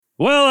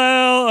Well,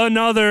 Al,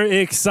 another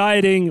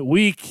exciting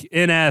week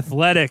in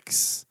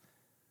athletics.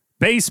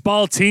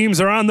 Baseball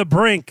teams are on the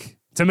brink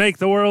to make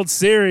the World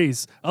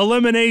Series.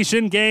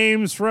 Elimination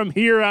games from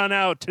here on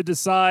out to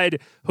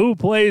decide who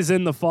plays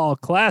in the Fall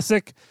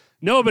Classic.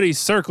 Nobody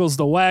circles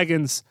the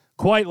wagons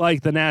quite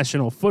like the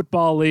National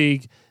Football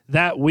League.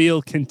 That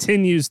wheel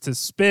continues to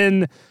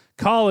spin.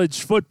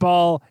 College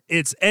football,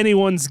 it's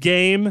anyone's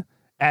game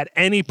at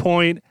any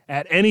point,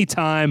 at any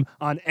time,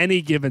 on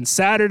any given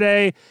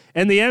Saturday.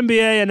 And the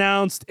NBA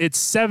announced its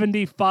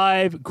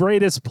 75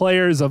 greatest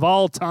players of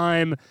all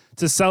time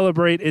to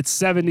celebrate its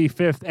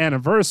 75th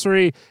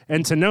anniversary.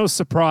 And to no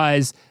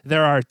surprise,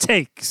 there are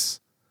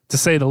takes, to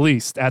say the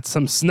least, at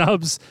some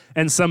snubs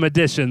and some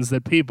additions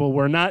that people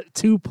were not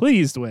too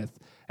pleased with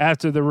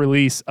after the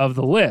release of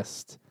the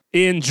list.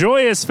 In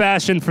joyous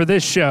fashion for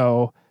this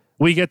show,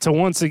 we get to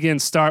once again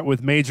start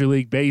with Major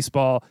League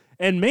Baseball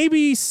and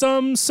maybe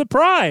some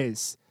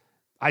surprise.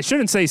 I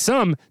shouldn't say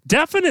some,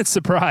 definite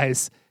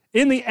surprise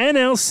in the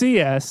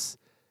NLCS,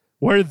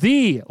 where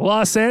the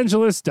Los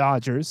Angeles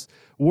Dodgers,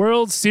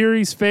 World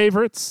Series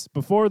favorites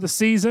before the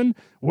season,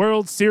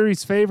 World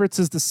Series favorites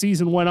as the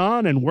season went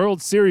on, and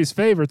World Series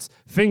favorites,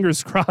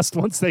 fingers crossed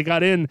once they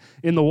got in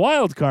the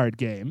wild card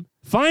game,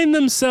 find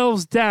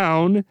themselves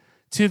down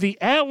to the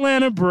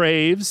Atlanta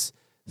Braves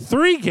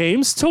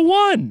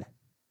 3-1.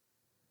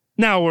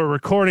 Now, we're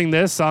recording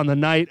this on the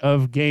night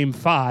of Game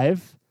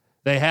 5.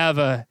 They have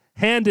a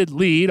handed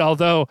lead,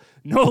 although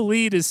no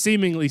lead is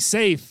seemingly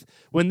safe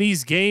when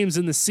these games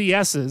in the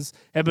CSs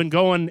have been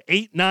going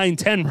 8, 9,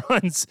 10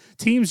 runs.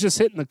 Teams just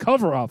hitting the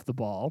cover off the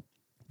ball.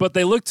 But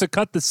they look to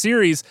cut the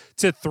series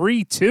to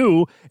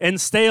 3-2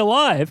 and stay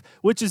alive,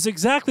 which is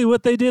exactly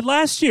what they did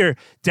last year.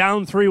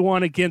 Down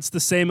 3-1 against the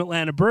same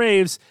Atlanta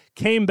Braves,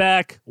 came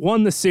back,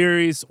 won the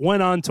series,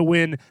 went on to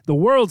win the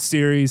World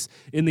Series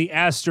in the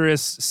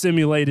Astros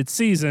simulated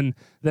season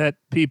that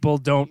people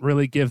don't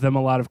really give them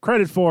a lot of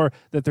credit for,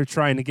 that they're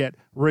trying to get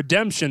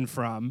redemption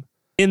from.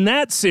 In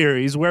that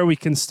series, where we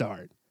can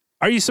start,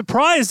 are you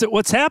surprised at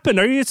what's happened?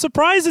 Are you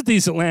surprised at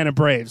these Atlanta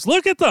Braves?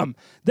 Look at them.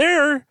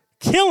 They're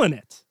killing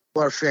it.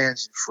 Our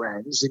fans and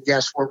friends, and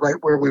yes, we're right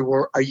where we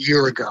were a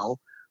year ago,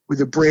 with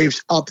the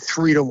Braves up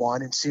 3-1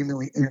 and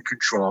seemingly in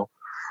control.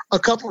 A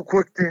couple of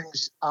quick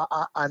things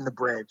on the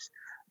Braves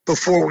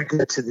before we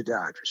get to the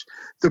Dodgers.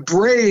 The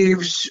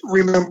Braves,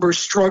 remember,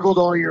 struggled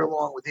all year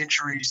long with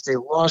injuries. They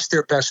lost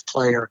their best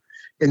player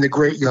in the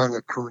great young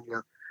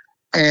Acuna,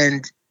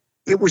 and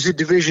it was a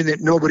division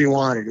that nobody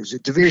wanted. It was a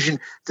division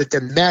that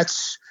the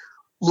Mets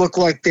looked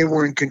like they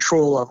were in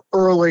control of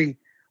early.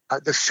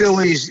 The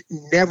Phillies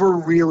never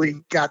really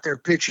got their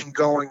pitching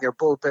going. Their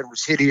bullpen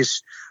was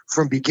hideous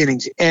from beginning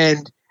to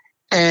end.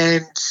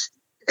 And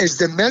as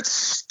the Mets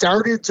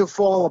started to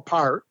fall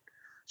apart,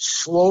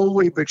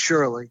 slowly but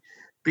surely,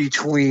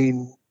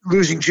 between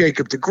losing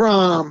Jacob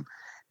deGrom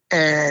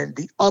and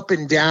the up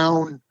and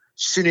down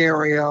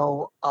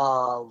scenario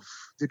of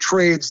the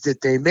trades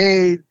that they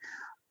made,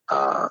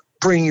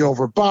 bringing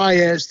over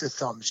Baez, the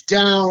thumbs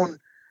down,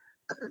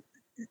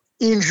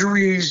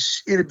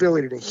 injuries,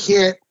 inability to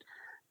hit,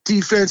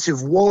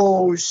 defensive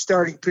woes,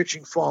 starting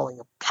pitching falling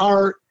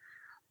apart,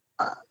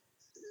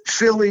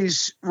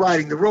 Phillies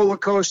riding the roller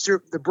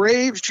coaster. The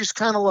Braves just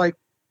kind of like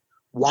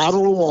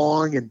waddle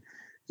along, and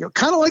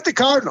kind of like the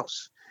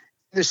Cardinals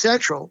in the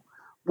Central,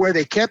 where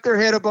they kept their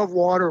head above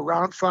water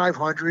around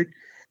 500,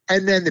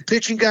 and then the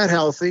pitching got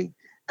healthy.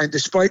 And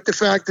despite the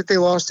fact that they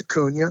lost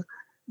Acuna,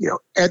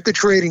 at the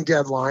trading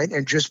deadline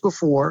and just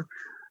before,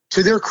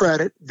 to their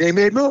credit, they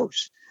made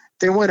moves.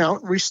 They went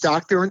out and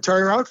restocked their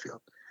entire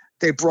outfield.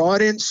 They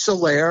brought in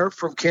Soler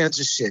from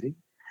Kansas City.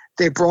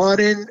 They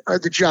brought in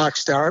the Jock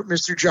Star,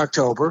 Mr.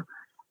 Jocktober,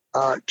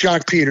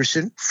 Jock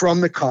Peterson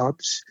from the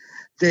Cubs.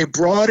 They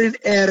brought in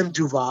Adam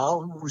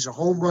Duvall, who was a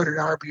home run and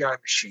RBI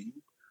machine.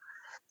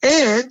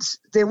 And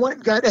they went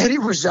and got Eddie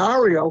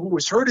Rosario, who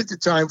was hurt at the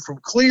time, from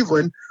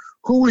Cleveland,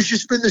 who has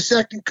just been the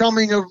second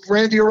coming of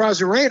Randy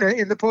Arozarena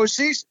in the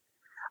postseason.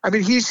 I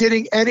mean, he's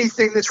hitting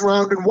anything that's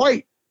round and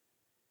white.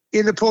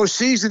 In the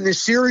postseason, this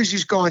series,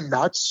 he's gone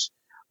nuts.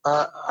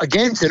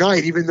 Again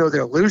tonight, even though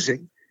they're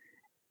losing,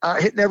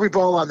 hitting every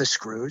ball on the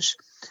screws.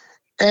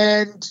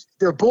 And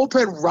their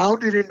bullpen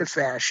rounded into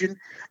fashion.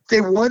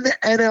 They won the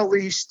NL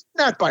East,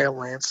 not by a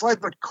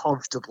landslide, but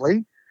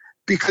comfortably,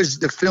 because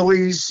the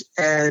Phillies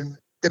and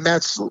the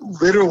Mets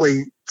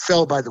literally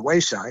fell by the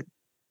wayside.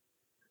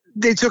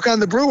 They took on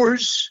the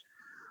Brewers,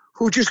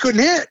 who just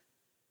couldn't hit.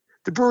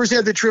 The Brewers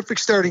had the terrific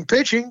starting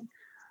pitching,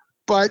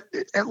 but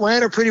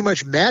Atlanta pretty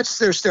much matched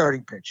their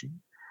starting pitching.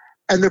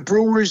 And the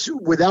Brewers,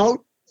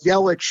 without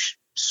Yelich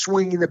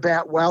swinging the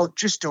bat well,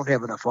 just don't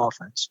have enough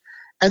offense.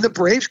 And the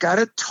Braves got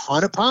a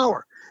ton of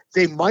power.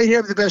 They might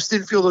have the best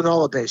infield in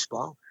all of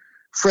baseball.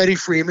 Freddie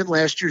Freeman,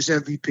 last year's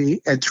MVP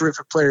and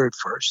terrific player at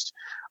first.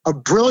 A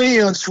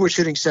brilliant on switch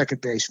hitting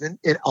second baseman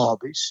in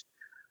Albies.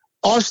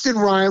 Austin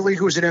Riley,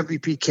 who was an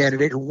MVP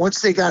candidate, who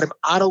once they got him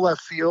out of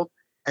left field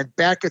and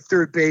back at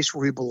third base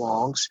where he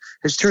belongs,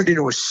 has turned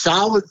into a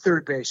solid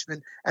third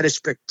baseman and a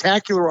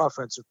spectacular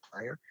offensive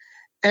player.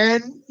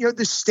 And,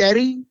 the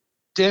steady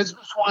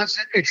Dansby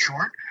Swanson at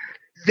short.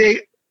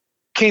 They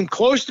came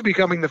close to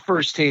becoming the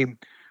first team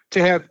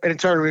to have an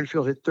entire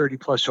infield hit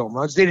 30-plus home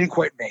runs. They didn't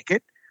quite make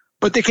it,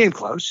 but they came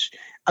close.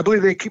 I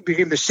believe they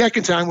became the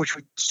second team, which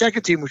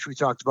we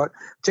talked about,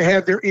 to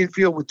have their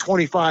infield with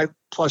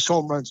 25-plus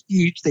home runs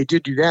each. They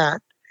did do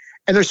that,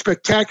 and they're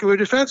spectacular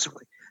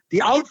defensively.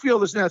 The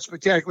outfield is not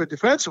spectacular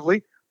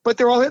defensively, but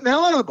they're all hitting the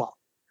hell out of the ball.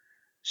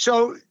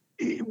 So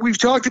we've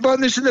talked about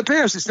this in the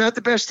past. It's not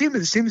the best team, but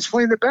the team that's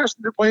playing the best,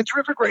 and they're playing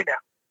terrific right now.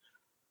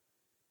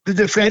 The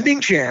defending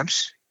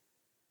champs,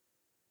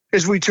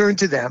 as we turn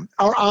to them,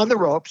 are on the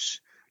ropes,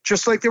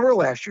 just like they were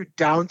last year,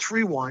 down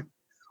 3-1,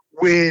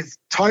 with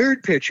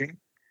tired pitching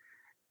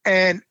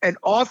and an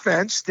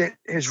offense that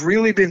has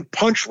really been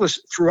punchless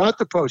throughout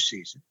the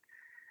postseason,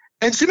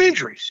 and some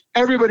injuries.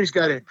 Everybody's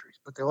got injuries,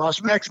 but they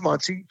lost Max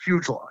Muncy,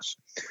 huge loss.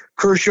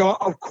 Kershaw,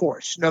 of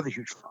course, another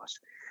huge loss.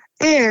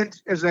 And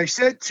as I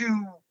said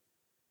to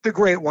the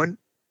great one,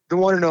 the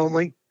one and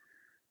only,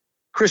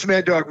 Chris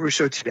Mad Dog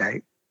Russo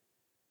today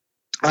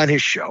on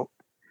his show,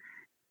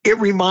 it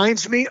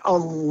reminds me a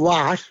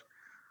lot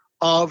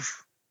of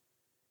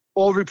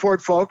Old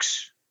Report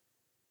folks.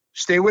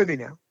 Stay with me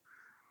now.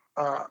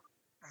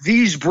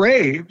 These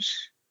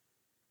Braves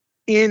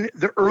in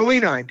the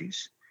early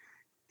 90s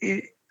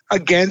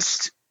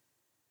against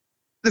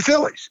the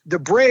Phillies. The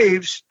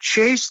Braves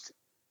chased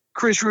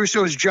Chris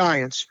Russo's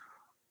Giants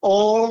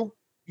all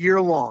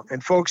year long.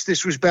 And folks,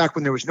 this was back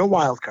when there was no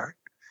wild card.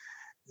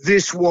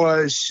 This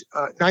was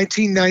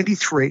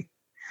 1993.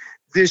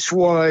 This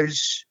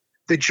was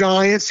the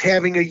Giants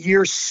having a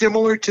year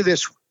similar to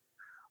this one,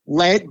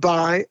 led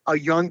by a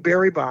young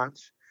Barry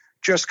Bonds,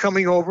 just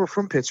coming over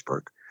from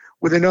Pittsburgh,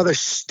 with another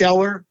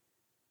stellar,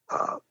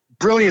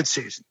 brilliant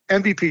season,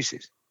 MVP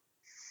season.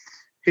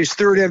 His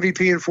third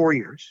MVP in 4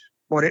 years.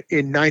 Won it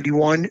in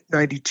 91,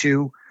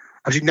 92,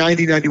 actually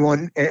 90,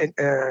 91, and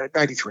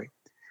 93.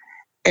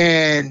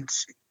 And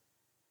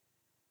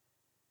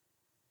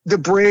the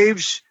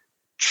Braves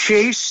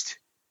chased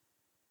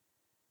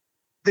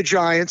the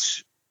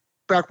Giants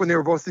back when they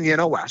were both in the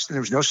NL West, and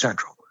there was no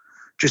Central,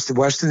 just the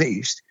West and the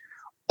East,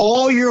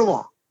 all year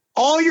long.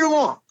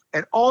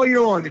 And all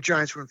year long, the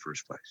Giants were in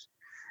first place.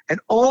 And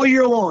all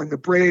year long, the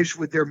Braves,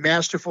 with their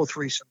masterful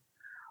threesome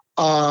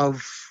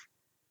of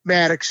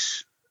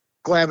Maddox,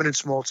 Glavine, and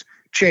Smoltz,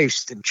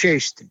 chased. And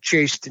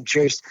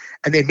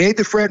they made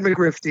the Fred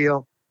McGriff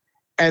deal,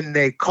 and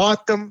they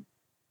caught them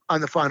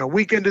on the final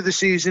weekend of the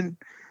season.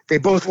 They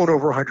both won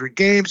over 100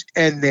 games,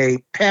 and they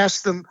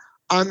passed them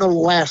on the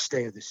last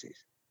day of the season.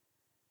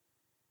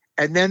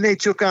 And then they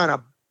took on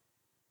a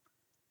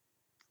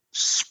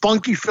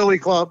spunky Philly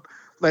club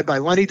led by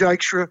Lenny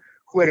Dykstra,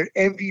 who had an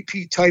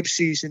MVP-type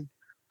season,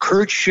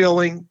 Curt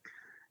Schilling,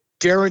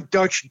 Darren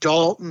Dutch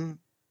Dalton,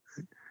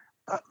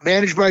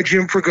 managed by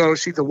Jim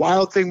Fregosi, the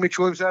wild thing Mitch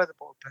Williams out of the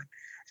bullpen.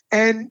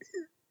 And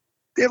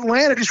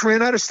Atlanta just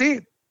ran out of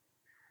steam.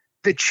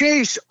 The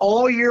chase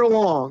all year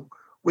long,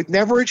 with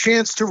never a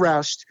chance to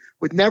rest,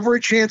 with never a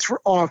chance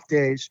for off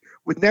days,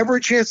 with never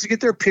a chance to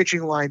get their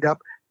pitching lined up,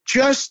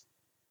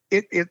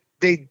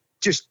 they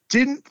just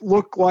didn't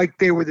look like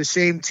they were the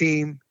same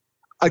team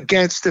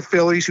against the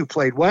Phillies, who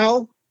played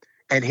well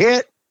and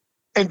hit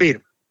and beat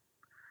them.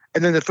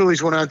 And then the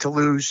Phillies went on to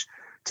lose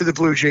to the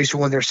Blue Jays, who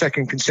won their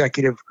second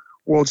consecutive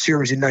World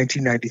Series in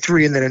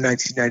 1993. And then in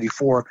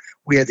 1994,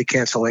 we had the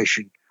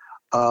cancellation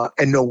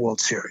and no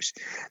World Series.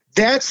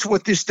 That's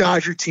what this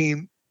Dodger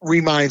team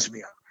reminds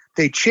me of.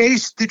 They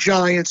chased the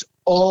Giants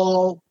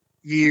all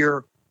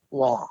year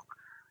long,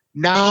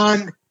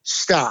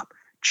 non-stop.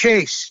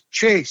 Chase.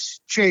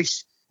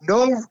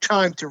 No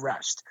time to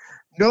rest.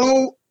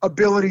 No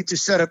ability to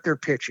set up their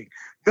pitching.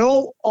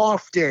 No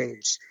off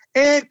days.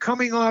 And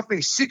coming off a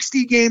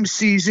 60-game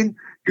season,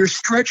 you're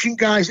stretching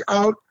guys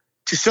out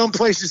to some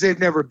places they've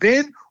never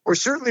been, or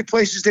certainly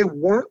places they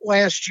weren't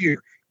last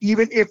year,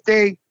 even if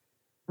they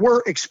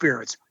were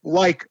experienced,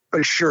 like a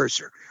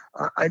Scherzer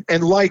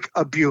and like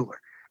a Buehler.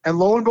 And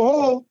lo and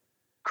behold,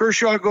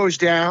 Kershaw goes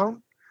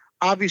down.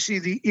 Obviously,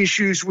 the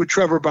issues with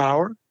Trevor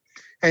Bauer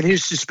and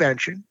his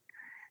suspension.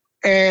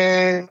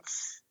 And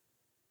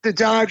the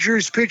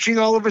Dodgers pitching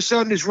all of a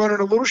sudden is running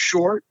a little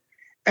short,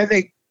 and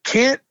they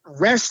can't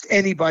rest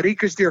anybody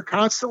because they're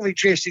constantly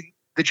chasing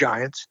the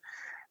Giants.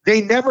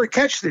 They never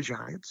catch the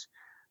Giants,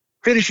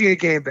 finishing a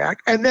game back.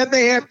 And then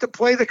they have to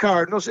play the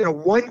Cardinals in a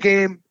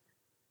one-game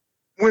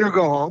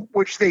win-or-go-home,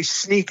 which they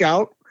sneak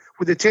out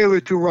with a Taylor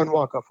 2-run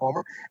walk-off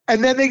homer.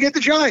 And then they get the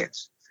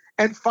Giants.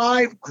 And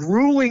 5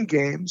 grueling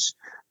games,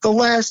 the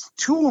last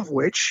 2 of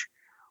which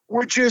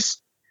were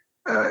just,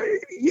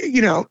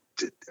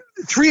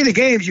 3 of the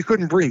games you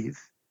couldn't breathe,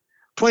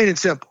 plain and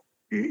simple.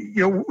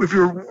 If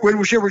you're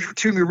whichever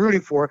team you're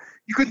rooting for,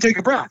 you couldn't take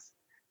a breath.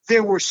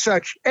 There were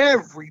such,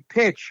 every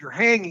pitch you're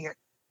hanging at,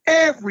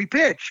 every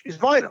pitch is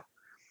vital.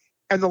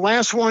 And the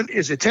last one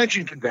is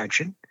attention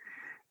convention.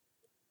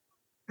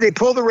 They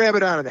pull the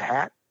rabbit out of the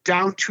hat,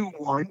 down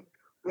 2-1,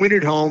 win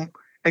at home,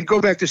 and go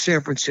back to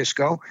San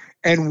Francisco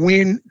and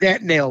win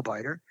that nail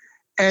biter.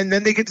 And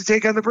then they get to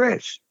take on the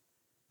Braves.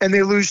 And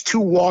they lose 2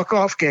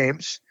 walk-off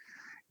games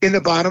in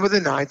the bottom of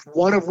the ninth,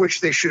 one of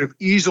which they should have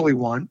easily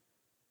won.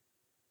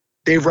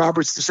 Dave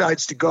Roberts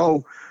decides to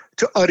go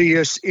to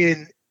Urias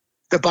in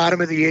the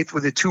bottom of the eighth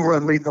with a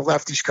 2-run lead, and the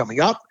lefties coming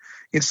up,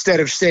 instead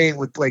of staying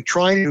with Blake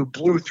Treinen, who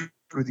blew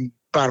through the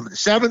bottom of the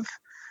seventh.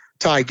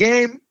 Tie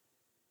game.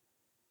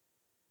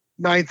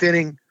 Ninth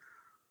inning,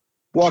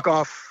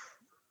 walk-off.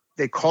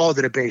 They called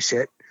it a base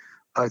hit.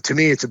 To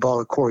me, it's a ball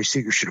that Corey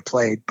Seager should have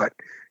played, but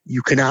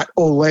you cannot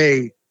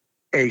Olay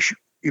if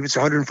it's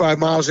 105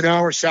 miles an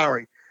hour,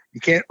 sorry. You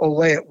can't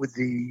Olay it with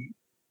the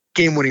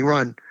game-winning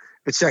run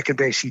at second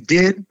base. He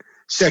did.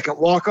 Second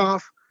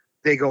walk-off.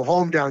 They go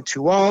home down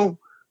 2-0.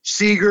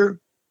 Seager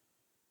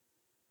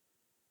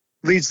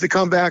leads the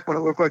comeback when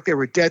it looked like they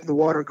were dead in the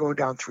water going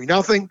down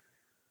 3-0.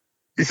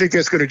 You think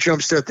that's going to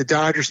jumpstart the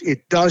Dodgers?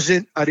 It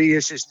doesn't.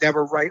 Urias is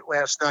never right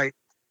last night.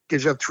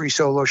 Gives up 4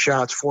 solo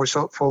shots,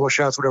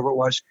 whatever it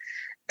was.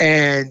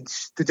 And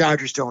the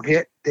Dodgers don't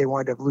hit. They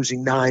wind up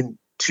losing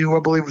 9-2,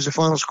 I believe was the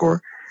final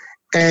score.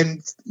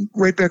 And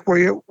right back where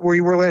you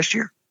were last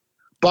year.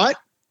 But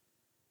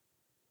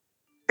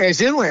as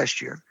in last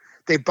year,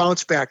 they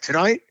bounced back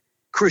tonight.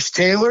 Chris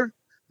Taylor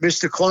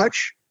missed a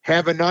clutch,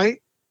 have a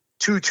night,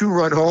 2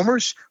 2-run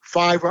homers,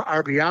 5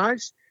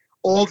 RBIs.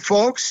 Old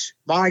folks,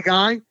 my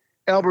guy,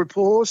 Albert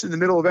Pujols in the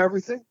middle of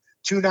everything,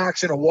 2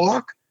 knocks and a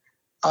walk.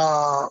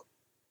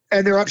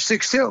 And they're up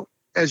 6-2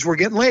 as we're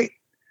getting late.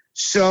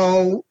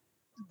 So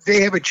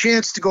they have a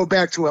chance to go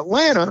back to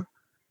Atlanta.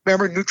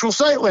 Remember, neutral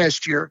site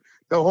last year,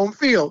 no home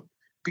field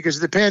because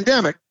of the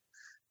pandemic.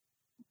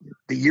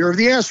 The year of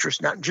the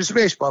asterisk, not just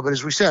baseball, but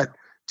as we said,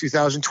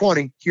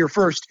 2020, here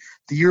first,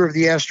 the year of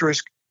the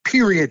asterisk,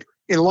 period,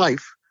 in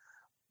life.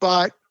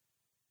 But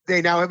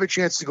they now have a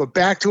chance to go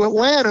back to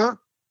Atlanta,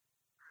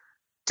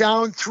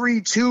 down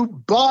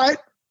 3-2,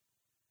 but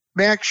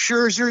Max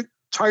Scherzer,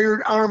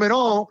 tired arm and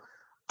all,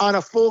 on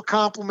a full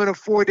complement of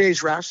 4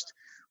 days rest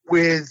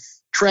with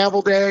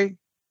travel day,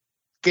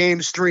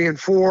 games 3 and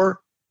 4.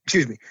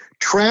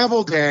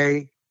 Travel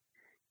day,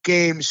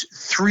 games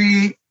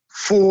 3,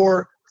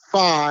 4,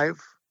 5,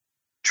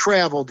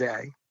 travel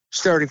day,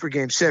 starting for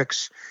game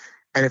 6.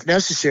 And if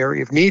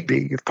necessary, if need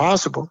be, if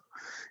possible,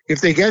 if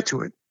they get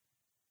to it,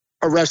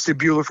 arrested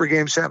Buehler for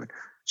game 7.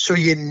 So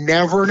you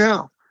never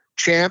know.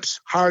 Champs,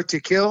 hard to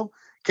kill.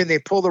 Can they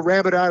pull the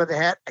rabbit out of the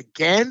hat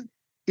again?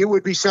 It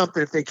would be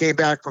something if they came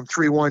back from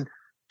 3-1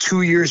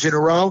 2 years in a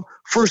row.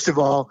 First of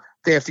all,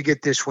 they have to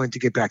get this win to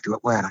get back to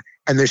Atlanta,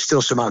 and there's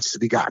still some outs to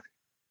be got.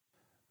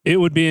 It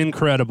would be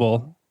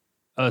incredible,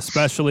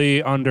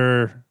 especially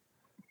under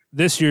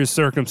this year's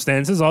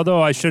circumstances,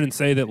 although I shouldn't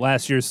say that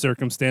last year's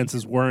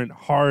circumstances weren't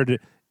hard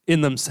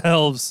in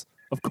themselves.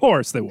 Of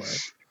course they were.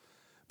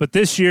 But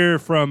this year,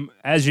 from,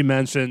 as you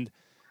mentioned,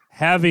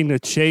 having to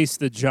chase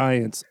the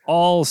Giants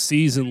all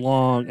season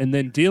long and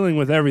then dealing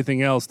with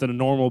everything else that a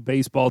normal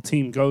baseball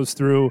team goes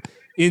through,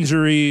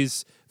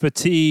 injuries,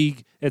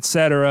 fatigue, et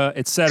cetera,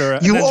 and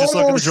then just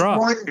look at the draw. You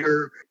almost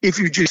wonder if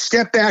you just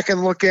step back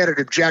and look at it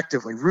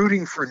objectively,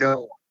 rooting for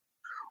no one.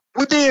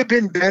 Would they have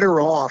been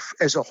better off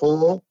as a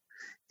whole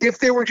if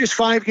they were just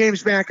 5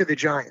 games back of the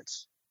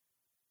Giants?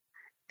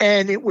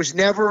 And it was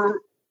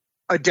never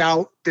a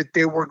doubt that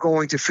they were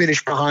going to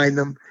finish behind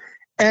them.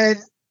 And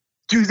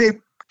do they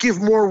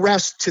give more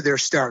rest to their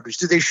starters?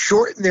 Do they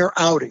shorten their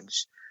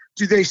outings?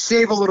 Do they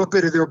save a little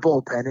bit of their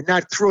bullpen and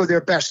not throw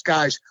their best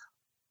guys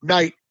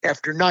night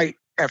after night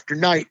after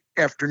night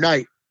after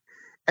night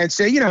and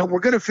say, we're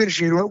going to finish,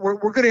 we're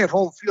going to have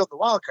home field in the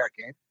wild card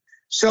game.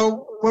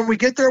 So when we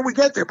get there,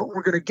 but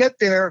we're going to get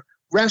there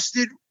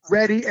rested,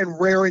 ready,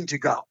 and raring to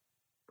go.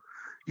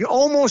 You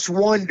almost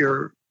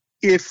wonder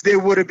if they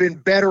would have been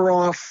better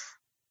off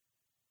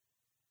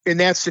in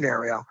that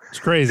scenario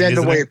than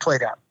the way it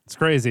played out. It's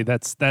crazy.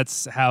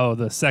 That's how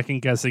the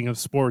second guessing of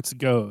sports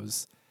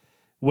goes,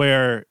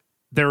 where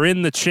they're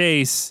in the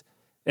chase,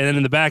 and then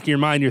in the back of your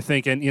mind, you're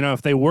thinking,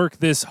 if they work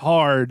this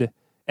hard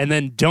and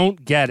then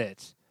don't get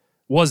it,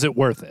 was it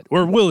worth it?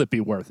 Or will it be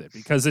worth it?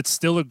 Because it's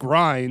still a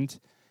grind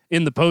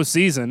in the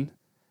postseason,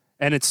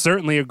 and it's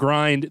certainly a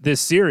grind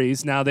this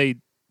series. Now I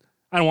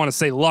don't want to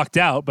say lucked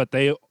out, but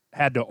they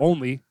had to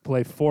only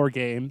play 4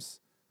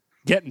 games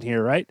getting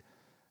here, right?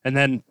 And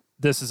then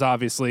this is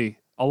obviously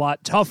a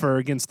lot tougher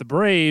against the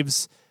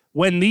Braves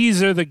when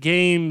these are the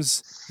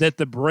games that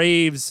the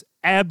Braves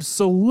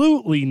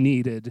absolutely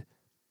needed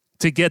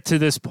to get to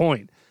this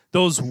point.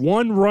 Those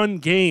 1-run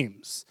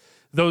games,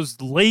 those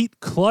late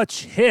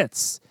clutch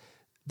hits,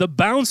 the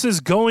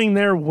bounces going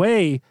their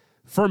way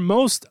for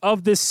most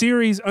of this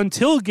series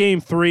until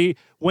game 3,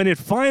 when it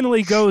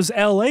finally goes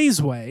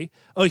LA's way,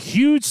 a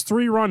huge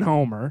 3-run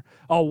homer,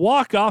 a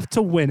walk-off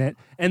to win it,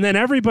 and then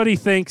everybody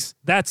thinks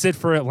that's it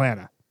for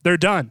Atlanta. They're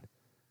done.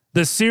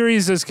 The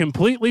series is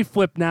completely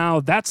flipped now.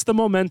 That's the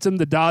momentum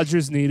the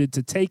Dodgers needed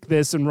to take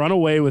this and run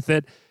away with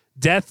it.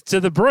 Death to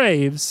the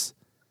Braves.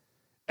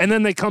 And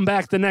then they come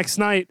back the next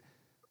night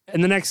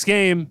in the next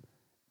game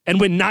and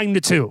win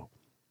 9-2.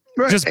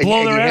 Right. Just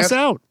blow their ass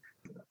out.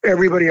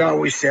 Everybody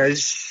always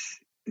says,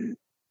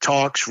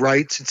 talks,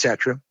 writes,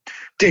 etc.,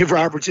 Dave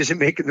Roberts isn't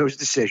making those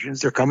decisions.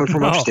 They're coming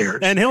from upstairs.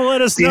 And he'll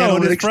let us know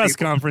in his press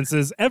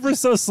conferences ever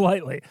so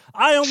slightly.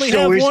 I only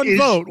have one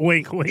vote,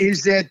 wink, wink.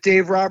 Is that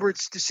Dave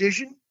Roberts'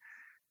 decision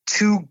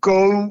to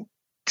go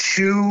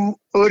to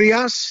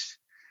Urias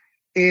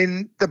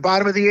in the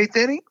bottom of the 8th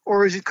inning,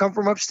 or does it come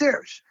from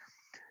upstairs?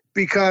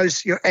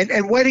 Because,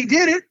 and when he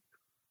did it,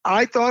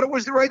 I thought it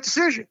was the right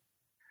decision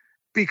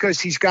because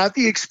he's got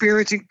the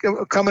experience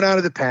coming out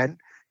of the pen.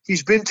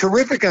 He's been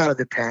terrific out of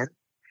the pen.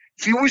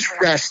 He was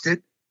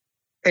rested,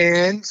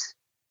 and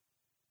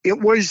it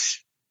was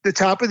the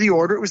top of the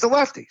order. It was the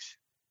lefties.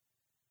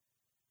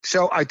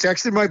 So I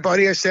texted my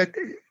buddy. I said,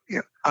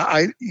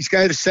 he's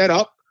got to set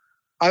up.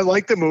 I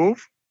like the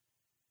move.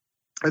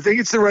 I think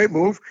it's the right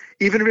move,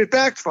 even if it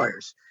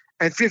backfires.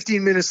 And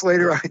 15 minutes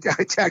later, I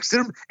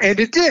texted him, and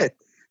it did.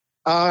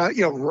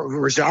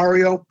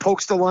 Rosario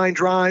pokes the line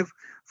drive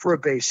for a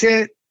base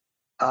hit.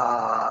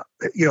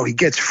 He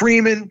gets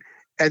Freeman,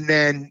 and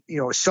then,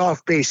 a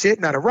soft base hit,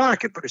 not a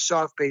rocket, but a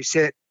soft base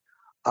hit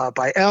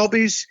by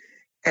Albies,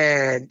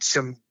 and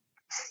some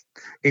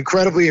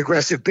incredibly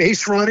aggressive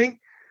base running,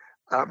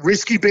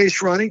 risky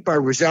base running by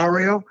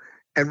Rosario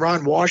and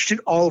Ron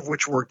Washington, all of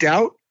which worked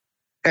out.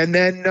 And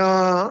then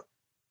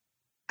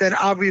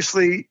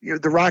obviously,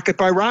 the rocket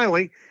by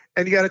Riley,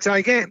 and you got a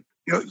tie game.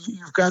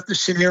 You've got the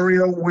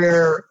scenario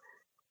where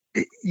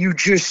you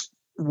just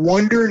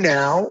wonder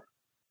now,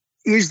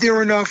 is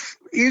there enough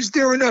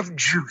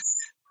juice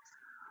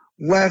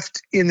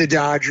left in the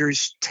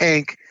Dodgers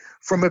tank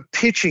from a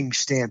pitching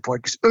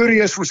standpoint? Because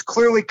Urias was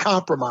clearly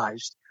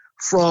compromised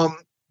from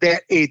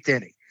that 8th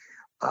inning.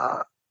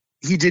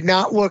 He did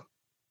not look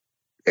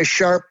as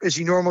sharp as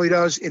he normally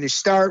does in his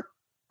start,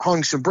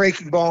 hung some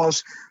breaking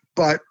balls,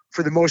 but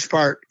for the most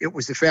part, it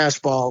was the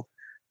fastball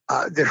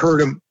that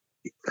hurt him.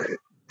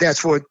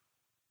 That's what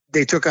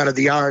they took out of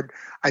the yard.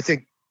 I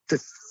think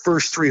the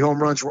first 3 home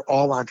runs were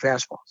all on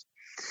fastballs.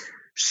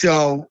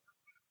 So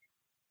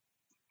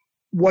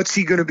what's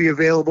he going to be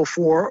available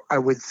for? I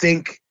would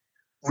think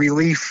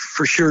relief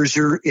for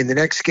Scherzer in the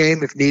next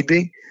game if need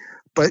be.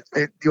 But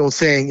the old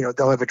saying,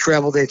 they'll have a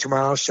travel day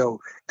tomorrow,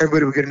 so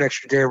everybody will get an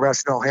extra day of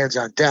rest and all hands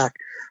on deck.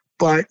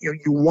 But you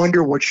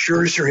wonder what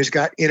Scherzer has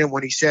got in him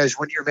when he says,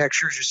 when you hear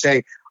Max Scherzer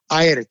say,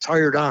 I had a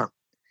tired arm.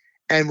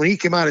 And when he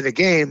came out of the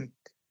game,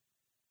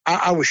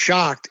 I was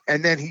shocked.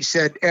 And then he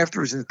said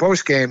afterwards in the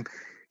post game,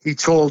 he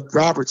told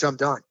Roberts, I'm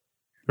done.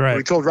 Right.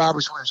 He told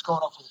Roberts when he was going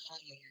off for the field,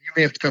 you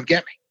may have to come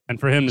get me. And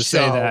for him to say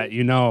that,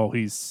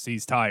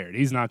 he's tired.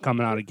 He's not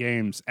coming out of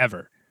games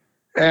ever.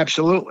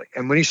 Absolutely.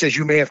 And when he says,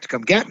 you may have to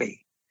come get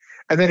me,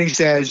 and then he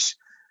says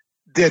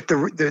that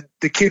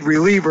the kid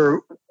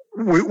reliever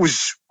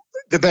was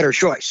the better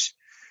choice.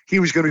 He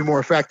was going to be more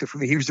effective for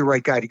me. He was the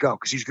right guy to go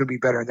because he's going to be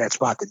better in that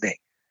spot than me.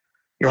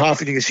 How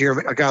often do you hear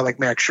a guy like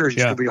Max Scherzer,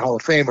 who's going to be a Hall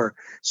of Famer,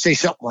 say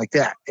something like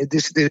that?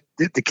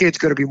 The kid's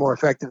going to be more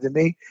effective than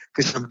me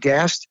because I'm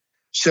gassed.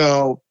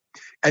 So,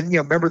 and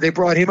remember they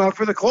brought him out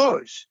for the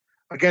close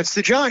against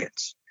the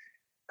Giants.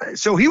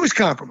 So he was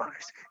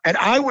compromised. And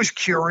I was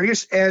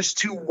curious as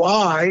to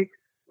why,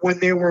 when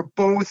they were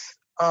both,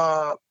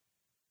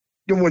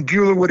 when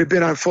Buehler would have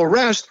been on full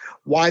rest,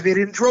 why they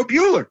didn't throw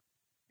Buehler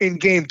in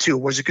game 2.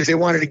 Was it because they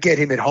wanted to get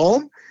him at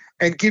home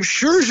and give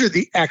Scherzer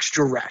the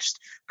extra rest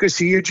because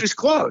he had just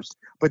closed?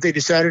 But they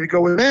decided to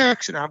go with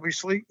Max, and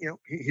obviously,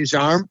 his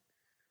arm,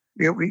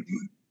 he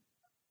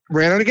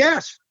ran out of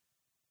gas,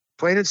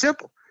 plain and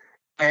simple.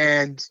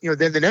 And,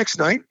 then the next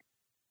night,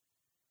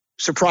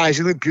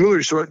 surprisingly,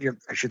 Buehler,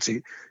 I should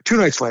say, 2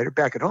 nights later,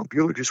 back at home,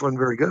 Buehler just wasn't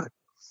very good.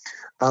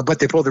 But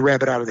they pulled the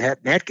rabbit out of the hat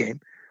in that game,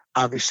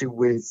 obviously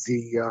with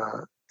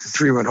the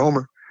 3-run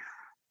homer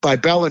by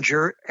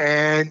Bellinger.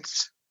 And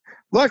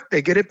look,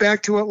 they get it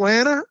back to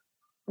Atlanta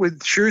with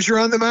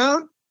Scherzer on the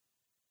mound.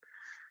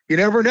 You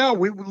never know.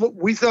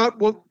 We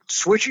thought,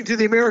 switching to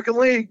the American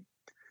League,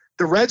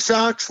 the Red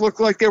Sox looked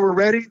like they were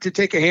ready to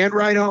take a hand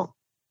ride home.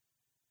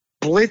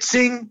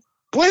 Blitzing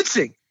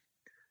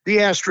the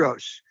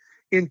Astros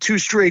in 2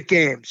 straight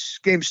games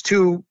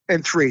 2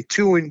 and 3,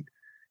 2 in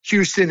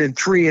Houston and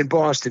 3 in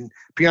Boston,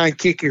 behind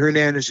Kike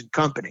Hernandez and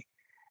company.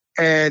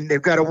 And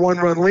they've got a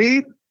 1-run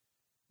lead,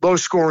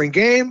 low-scoring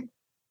game,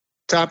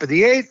 top of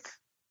the 8th.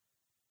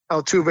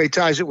 Altuve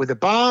ties it with a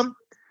bomb.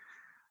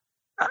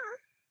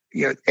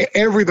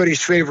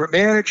 Everybody's favorite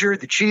manager,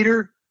 the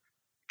cheater,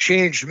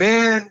 changed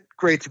man,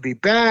 great to be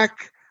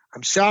back.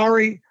 I'm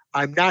sorry,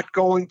 I'm not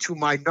going to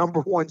my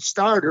number 1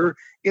 starter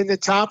in the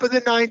top of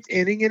the 9th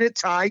inning in a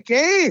tie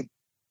game.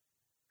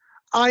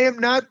 I am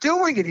not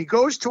doing it. He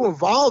goes to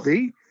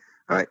Eovaldi.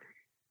 All right.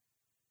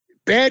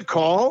 Bad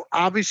call,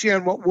 obviously,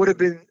 on what would have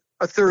been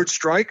a 3rd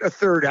strike, a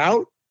 3rd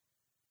out.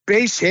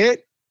 Base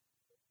hit.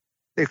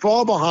 They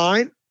fall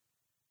behind.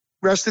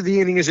 Rest of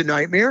the inning is a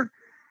nightmare.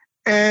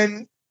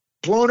 And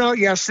blown out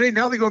yesterday.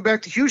 Now they're going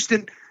back to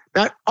Houston,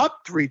 not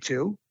up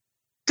 3-2,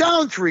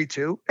 down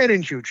 3-2, and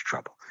in huge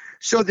trouble.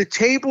 So the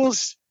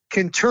tables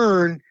can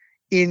turn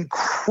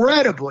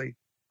incredibly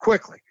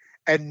quickly.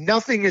 And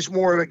nothing is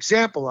more an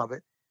example of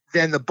it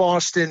than the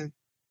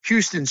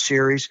Boston-Houston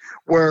series,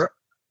 where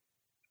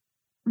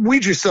we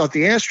just thought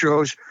the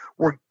Astros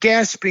were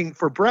gasping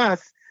for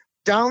breath,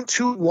 down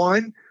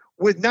 2-1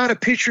 with not a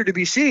pitcher to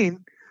be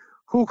seen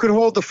who could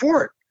hold the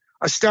fort.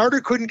 A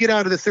starter couldn't get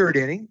out of the third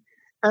inning,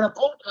 and a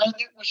bullpen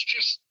that was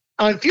just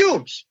on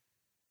fumes.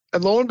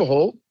 And lo and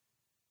behold,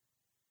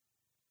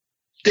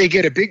 they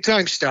get a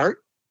big-time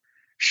start,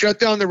 shut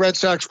down the Red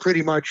Sox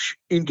pretty much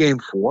in Game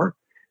 4,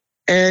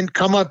 and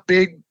come up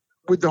big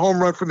with the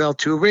home run from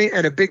Altuve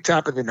and a big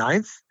top of the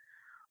ninth,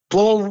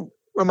 blow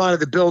them out of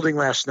the building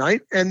last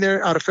night, and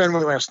they're out of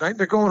Fenway last night.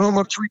 They're going home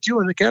up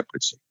 3-2 in the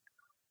captaincy.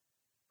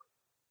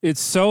 It's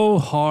so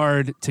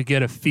hard to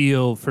get a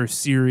feel for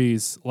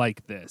series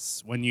like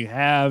this when you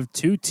have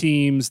two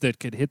teams that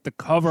could hit the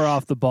cover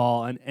off the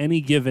ball on any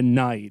given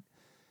night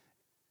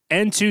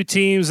and two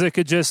teams that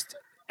could just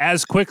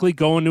as quickly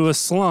go into a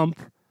slump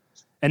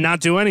and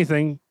not do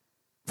anything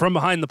from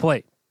behind the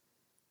plate.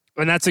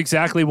 And that's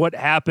exactly what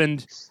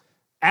happened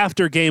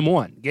after Game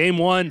 1. Game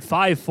 1,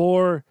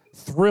 5-4,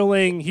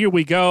 thrilling. Here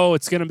we go.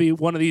 It's going to be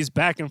one of these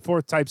back and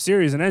forth type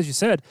series. And as you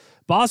said,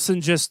 Boston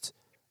just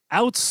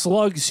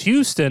outslugs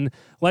Houston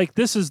like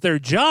this is their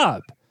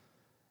job.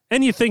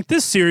 And you think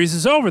this series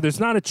is over. There's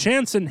not a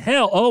chance in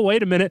hell. Oh,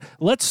 wait a minute.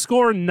 Let's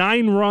score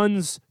 9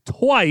 runs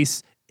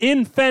twice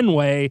in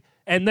Fenway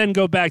and then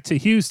go back to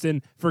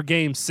Houston for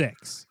Game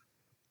 6.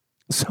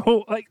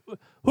 So, like,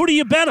 who do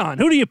you bet on?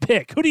 Who do you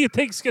pick? Who do you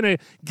think's going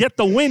to get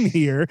the win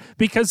here?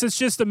 Because it's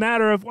just a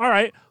matter of, all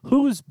right,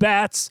 whose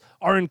bats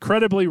are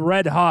incredibly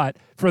red hot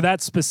for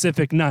that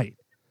specific night.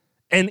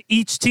 And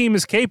each team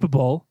is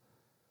capable.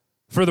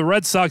 For the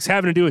Red Sox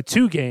having to do it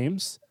 2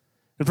 games,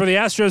 and for the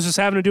Astros just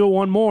having to do it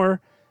 1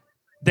 more,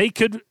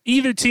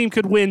 either team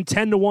could win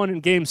 10-1 in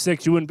Game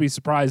 6. You wouldn't be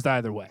surprised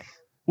either way.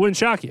 Wouldn't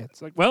shock you.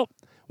 It's like, well,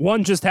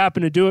 one just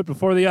happened to do it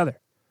before the other.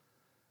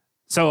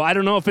 So I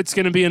don't know if it's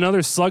going to be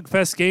another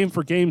slugfest game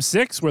for Game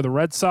 6 where the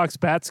Red Sox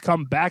bats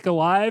come back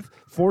alive,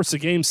 force a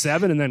Game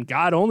 7, and then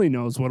God only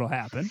knows what'll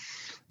happen.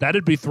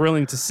 That'd be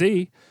thrilling to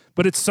see.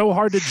 But it's so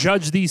hard to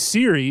judge these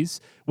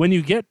series when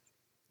you get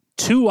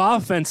 2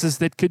 offenses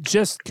that could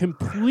just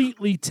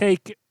completely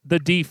take the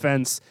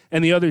defense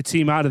and the other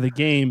team out of the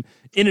game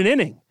in an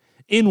inning,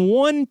 in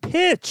 1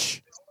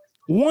 pitch.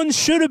 One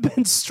should have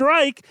been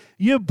strike.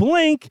 You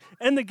blink,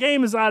 and the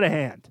game is out of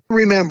hand.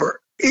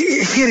 Remember,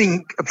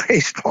 hitting a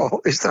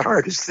baseball is the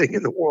hardest thing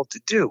in the world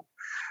to do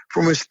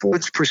from a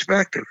sports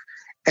perspective.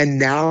 And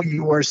now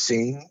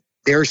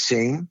they're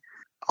seeing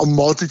a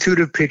multitude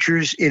of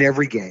pitchers in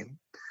every game.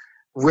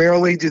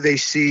 Rarely do they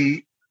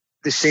see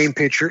the same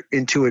pitcher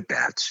in 2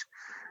 at-bats.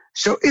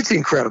 So it's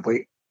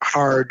incredibly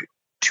hard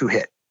to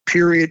hit,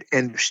 period,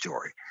 end of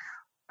story.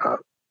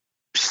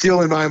 Still,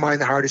 in my mind,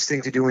 the hardest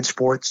thing to do in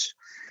sports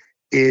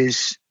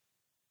is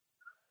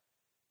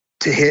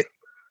to hit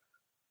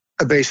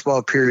a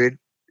baseball, period.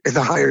 At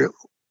the higher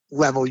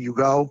level you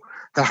go,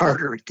 the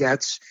harder it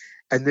gets.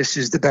 And this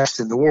is the best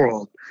in the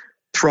world,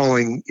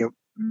 throwing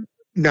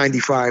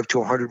 95 to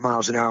 100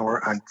 miles an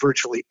hour on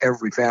virtually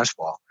every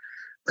fastball.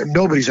 But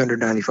nobody's under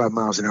 95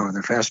 miles an hour on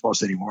their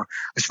fastballs anymore,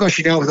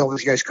 especially now with all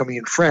these guys coming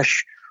in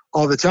fresh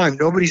all the time.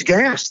 Nobody's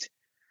gassed.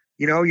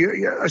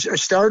 A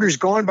starter's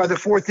gone by the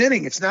 4th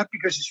inning. It's not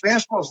because his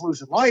fastball's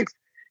losing life.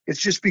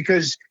 It's just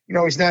because,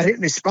 he's not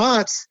hitting his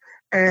spots.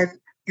 And,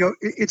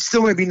 it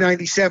still may be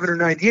 97 or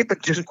 98, but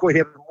it doesn't quite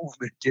have the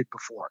movement it did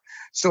before.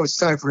 So it's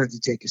time for him to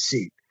take a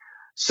seat.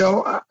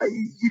 So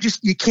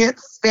you can't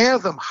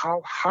fathom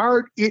how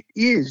hard it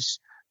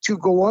is to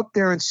go up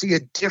there and see a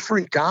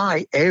different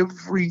guy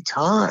every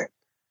time.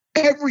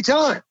 Every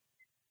time.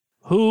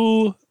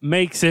 Who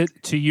makes it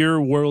to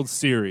your World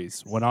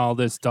Series when all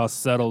this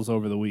dust settles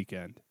over the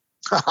weekend?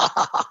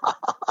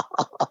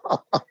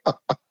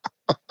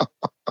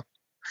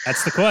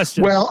 That's the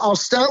question. Well, I'll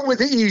start with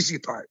the easy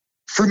part.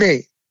 For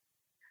me,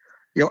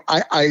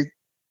 I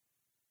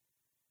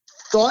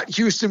thought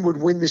Houston would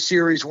win the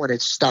series when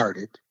it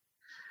started.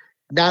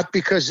 Not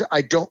because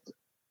I don't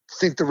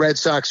think the Red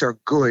Sox are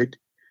good.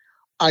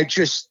 I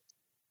just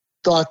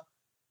thought,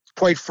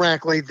 quite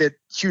frankly, that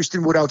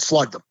Houston would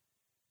outslug them.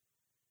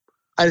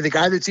 I didn't think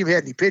either team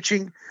had any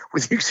pitching,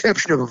 with the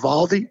exception of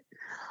Eovaldi.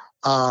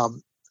 I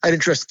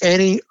didn't trust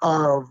any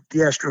of the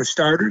Astros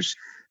starters.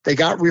 They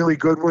got really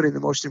good one in the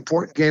most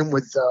important game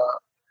with,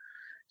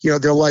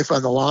 their life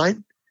on the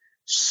line.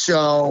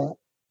 So,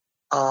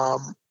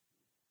 and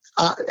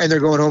they're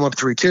going home up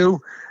 3-2.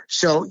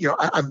 So,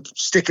 I'm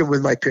sticking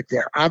with my pick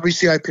there.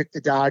 Obviously, I picked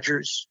the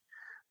Dodgers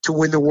to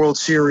win the World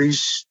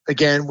Series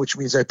again, which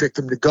means I picked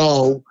them to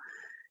go.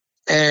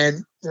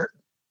 And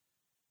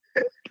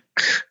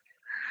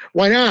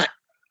why not?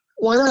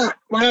 Why not?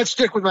 Why not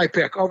stick with my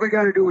pick? All they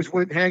got to do is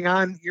win, hang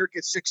on here,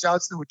 get 6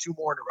 outs, then with 2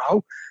 more in a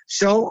row.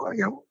 So,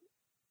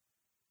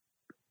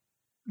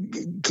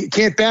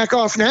 can't back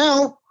off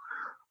now.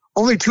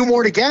 Only 2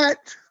 more to get.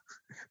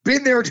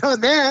 Been there,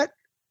 done that.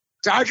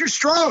 Dodgers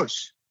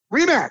Stros.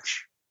 Rematch.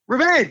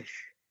 Revenge.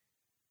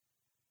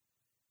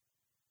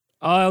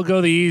 I'll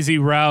go the easy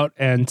route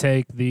and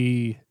take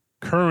the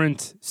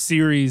current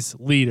series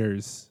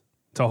leaders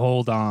to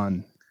hold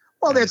on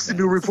Well, that's the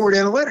new Report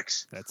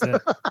Analytics. That's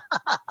it.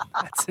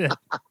 That's it.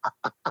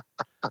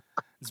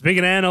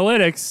 Speaking of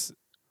analytics,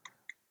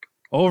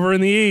 over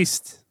in the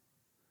East,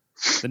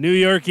 the New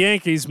York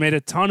Yankees made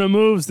a ton of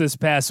moves this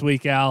past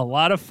week, Al. A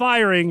lot of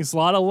firings, a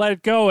lot of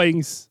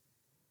let-goings,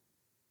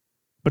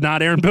 but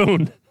not Aaron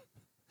Boone.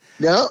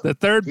 No. The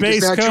third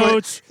base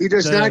coach,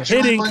 the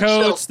hitting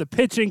coach, the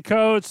pitching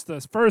coach, the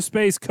first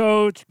base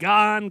coach,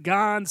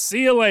 gone.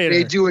 See you later.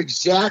 They do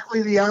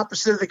exactly the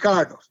opposite of the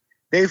Cardinals.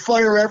 They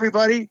fire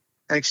everybody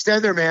and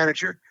extend their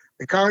manager.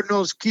 The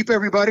Cardinals keep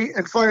everybody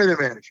and fire their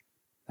manager.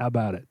 How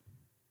about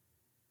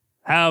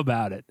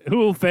it? Who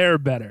will fare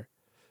better?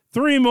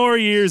 3 more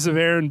years of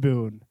Aaron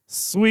Boone.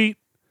 Sweet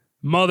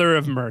mother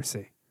of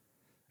mercy.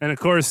 And, of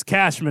course,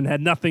 Cashman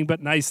had nothing but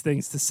nice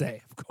things to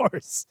say, of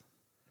course.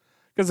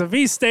 Because if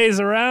he stays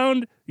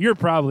around, you're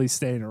probably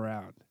staying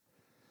around.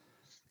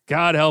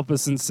 God help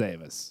us and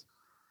save us.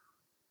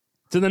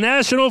 To the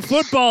National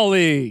Football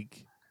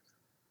League.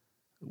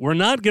 We're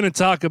not going to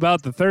talk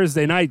about the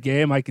Thursday night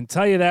game. I can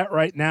tell you that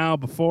right now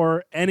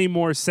before any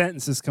more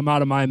sentences come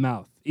out of my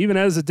mouth. Even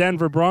as a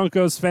Denver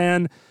Broncos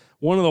fan,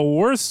 one of the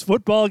worst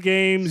football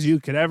games you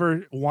could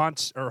ever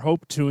want or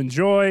hope to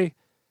enjoy.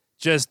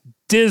 Just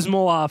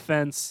dismal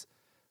offense,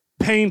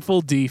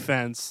 painful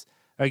defense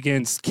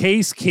against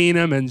Case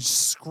Keenum and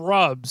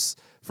scrubs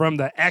from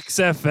the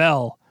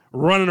XFL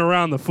running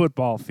around the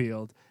football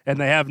field, and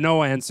they have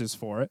no answers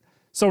for it.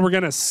 So we're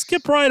going to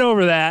skip right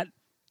over that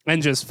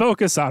and just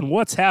focus on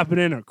what's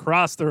happening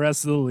across the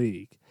rest of the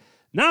league.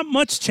 Not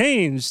much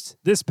changed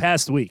this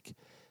past week.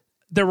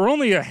 There were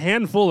only a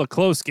handful of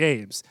close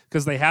games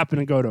because they happened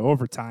to go to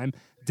overtime.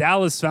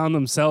 Dallas found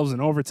themselves in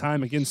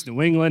overtime against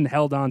New England,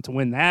 held on to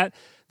win that.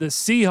 The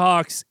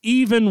Seahawks,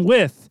 even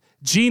with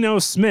Geno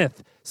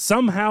Smith,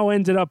 somehow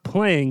ended up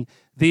playing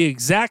the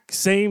exact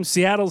same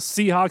Seattle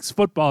Seahawks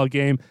football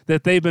game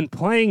that they've been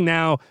playing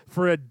now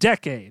for a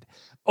decade.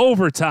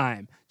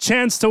 Overtime,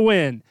 chance to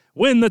win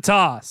the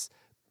toss,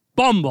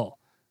 bumble.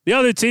 The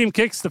other team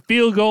kicks the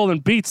field goal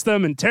and beats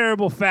them in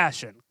terrible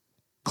fashion.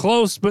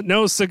 Close but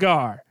no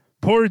cigar.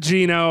 Poor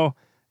Geno.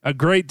 A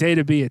great day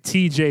to be a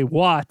TJ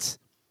Watt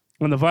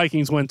when the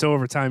Vikings went to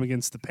overtime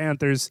against the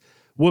Panthers.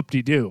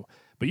 Whoop-de-doo.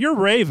 But your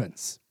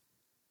Ravens.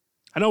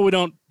 I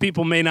know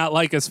people may not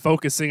like us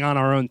focusing on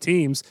our own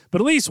teams, but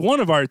at least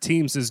one of our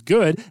teams is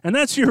good, and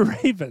that's your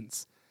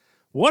Ravens.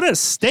 What a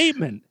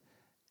statement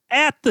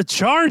at the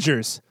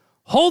Chargers,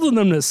 holding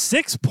them to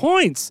 6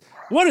 points.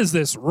 What is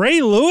this,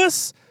 Ray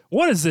Lewis?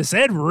 What is this,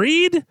 Ed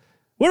Reed?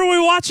 What are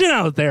we watching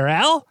out there,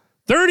 Al?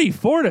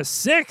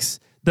 34-6.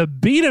 The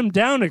beat 'em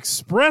down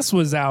express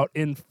was out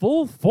in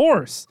full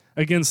force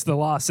against the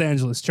Los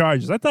Angeles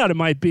Chargers. I thought it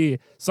might be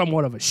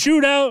somewhat of a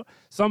shootout.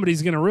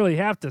 Somebody's going to really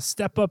have to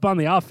step up on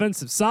the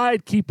offensive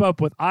side, keep up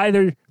with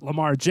either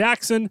Lamar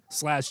Jackson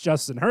 /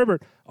 Justin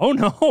Herbert. Oh,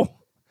 no.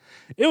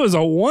 It was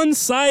a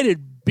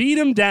one-sided beat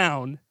 'em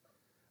down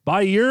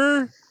by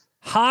your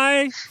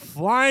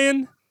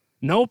high-flying,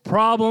 no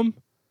problem,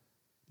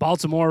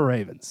 Baltimore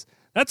Ravens.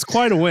 That's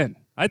quite a win.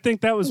 I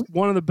think that was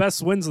one of the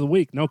best wins of the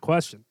week, no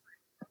question.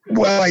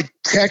 Well, I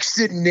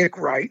texted Nick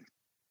Wright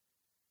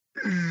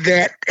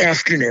that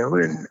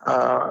afternoon,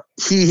 and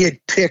he had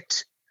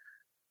picked,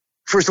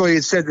 first of all, he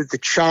had said that the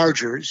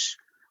Chargers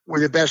were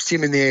the best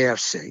team in the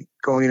AFC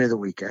going into the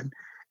weekend,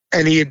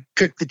 and he had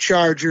picked the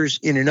Chargers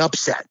in an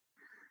upset.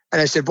 And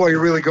I said, boy,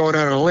 you're really going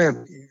out on a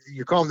limb.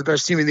 You're calling the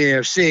best team in the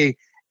AFC,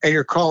 and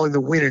you're calling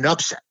the win an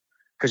upset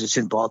because it's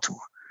in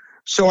Baltimore.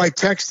 So I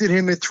texted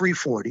him at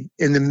 3:40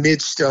 in the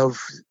midst of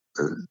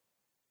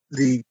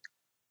the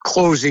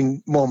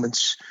closing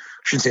moments, I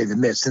shouldn't say the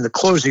midst, in the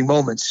closing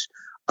moments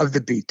of the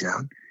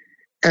beatdown.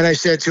 And I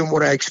said to him,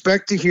 what I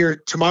expect to hear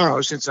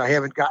tomorrow, since I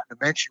haven't gotten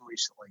a mention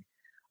recently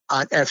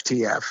on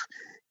FTF,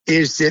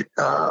 is that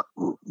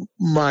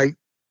my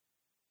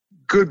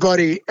good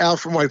buddy Al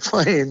from White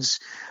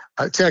Plains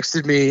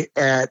texted me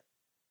at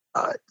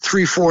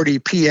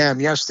 3:40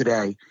 p.m.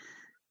 yesterday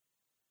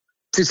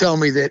to tell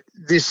me that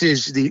this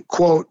is the,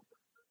 quote,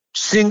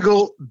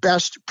 single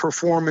best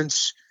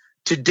performance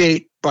to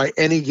date by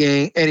any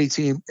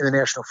team in the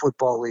National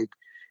Football League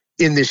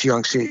in this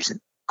young season,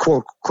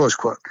 quote, close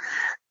quote.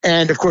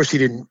 And, of course, he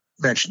didn't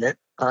mention it.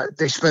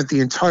 They spent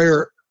the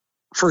entire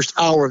first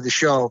hour of the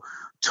show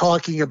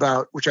talking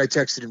about, which I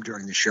texted him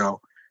during the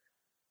show,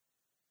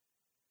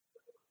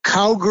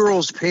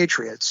 Cowgirls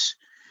Patriots.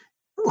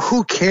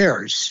 Who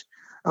cares?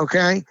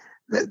 Okay?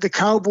 The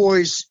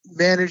Cowboys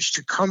managed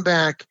to come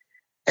back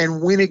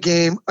and win a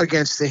game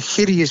against the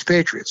hideous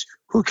Patriots.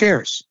 Who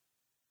cares?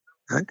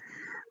 Right?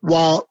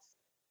 While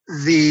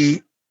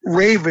the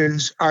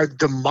Ravens are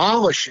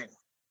demolishing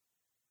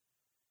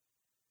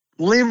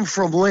limb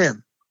from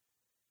limb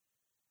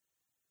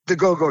the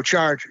Go-Go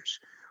Chargers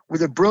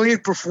with a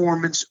brilliant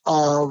performance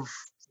of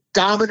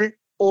dominant,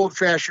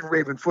 old-fashioned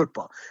Raven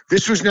football.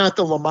 This was not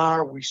the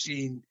Lamar we've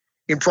seen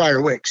in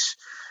prior weeks.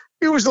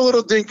 It was a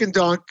little dink and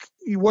dunk.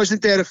 He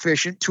wasn't that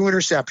efficient. 2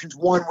 interceptions.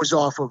 One was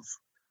off of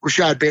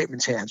Rashad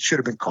Bateman's hands. Should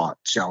have been caught,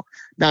 so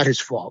not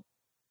his fault.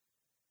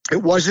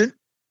 It wasn't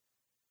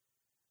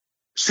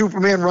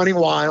Superman running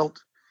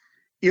wild.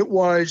 It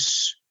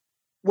was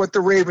what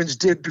the Ravens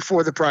did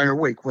before the prior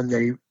week when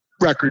the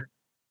record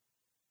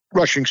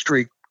rushing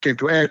streak came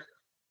to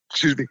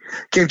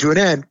an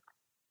end.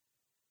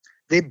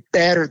 They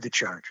battered the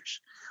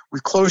Chargers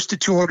with close to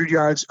 200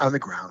 yards on the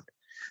ground.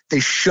 They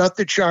shut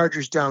the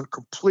Chargers down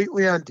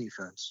completely on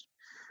defense.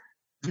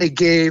 They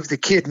gave the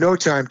kid no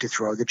time to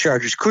throw. The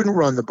Chargers couldn't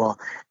run the ball.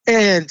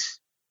 And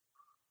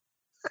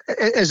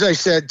as I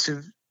said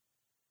to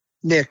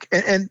Nick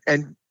and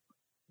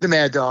the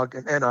Mad Dog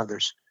and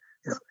others,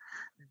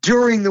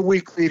 during the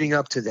week leading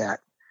up to that,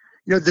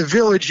 the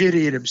village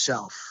idiot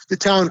himself, the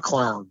town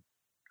clown,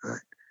 right?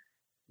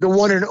 The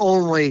one and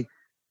only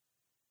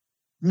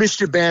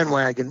Mr.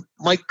 Bandwagon,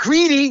 Mike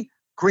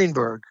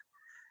Greenberg,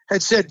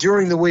 had said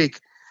during the week,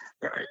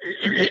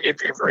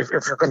 if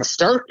you're going to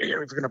start, if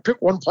you're going to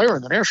pick one player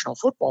in the National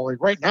Football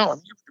League right now,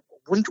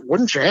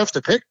 wouldn't you have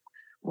to pick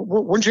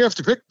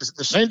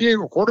the San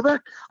Diego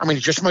quarterback? I mean,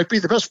 he just might be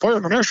the best player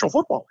in the National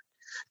Football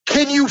League.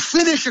 Can you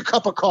finish a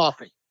cup of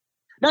coffee?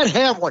 Not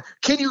have one.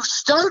 Can you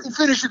start and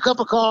finish a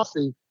cup of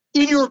coffee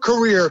in your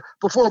career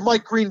before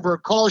Mike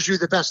Greenberg calls you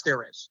the best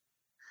there is?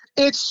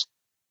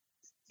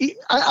 He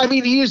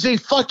is a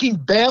fucking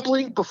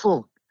babbling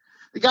buffoon.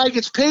 The guy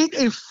gets paid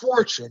a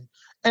fortune,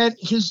 and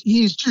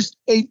he's just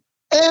an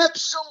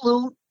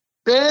absolute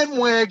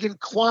bandwagon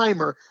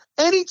climber.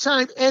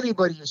 Anytime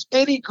anybody is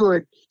any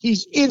good,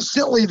 he's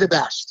instantly the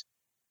best.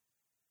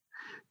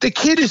 The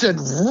kid is a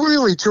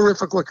really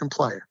terrific looking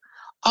player.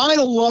 I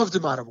loved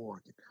him out of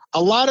Oregon.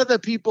 A lot of the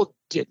people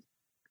didn't.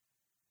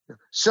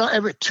 So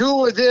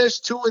two of this,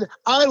 two of that.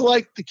 I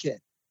liked the kid.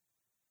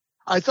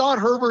 I thought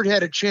Herbert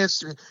had a chance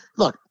to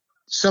look.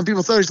 Some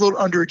people thought he was a little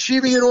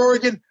underachieving in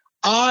Oregon.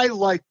 I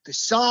like the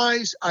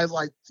size. I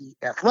like the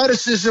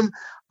athleticism.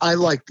 I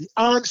like the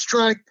arm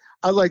strength.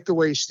 I like the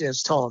way he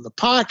stands tall in the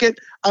pocket.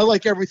 I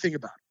like everything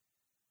about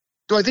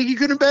it. Do I think he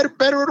could have been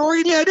better at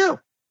Oregon? Yeah, I do.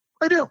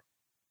 I think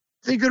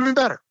he could have been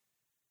better.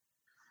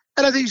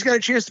 And I think he's got a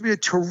chance to be a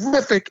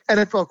terrific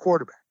NFL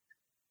quarterback.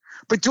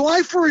 But do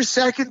I for a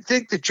second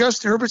think that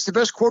Justin Herbert's the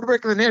best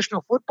quarterback in the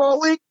National Football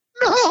League?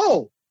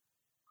 No.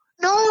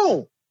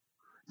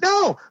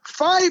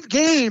 5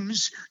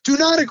 games do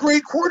not a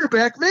great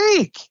quarterback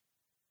make.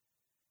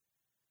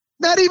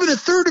 Not even a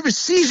third of a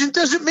season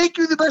doesn't make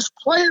you the best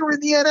player in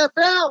the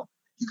NFL.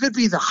 You could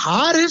be the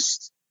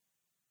hottest.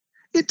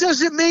 It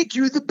doesn't make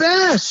you the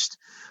best.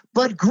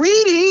 But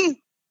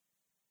Greedy,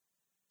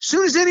 as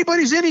soon as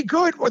anybody's any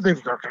good, could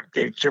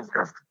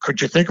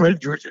you think of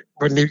it?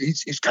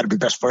 He's got to be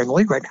the best player in the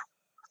league right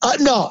now.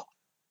 No,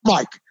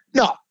 Mike,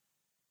 no.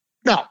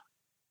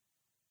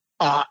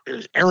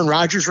 Aaron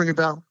Rodgers ring a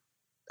bell?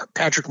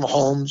 Patrick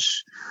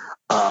Mahomes,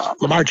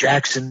 Lamar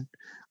Jackson,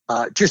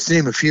 just to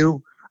name a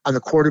few on the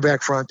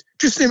quarterback front.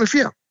 Just to name a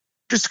few.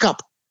 Just a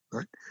couple.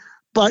 Right?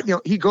 But,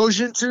 he goes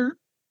into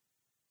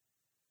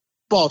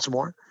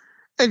Baltimore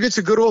and gets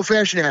a good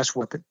old-fashioned ass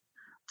whipping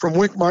from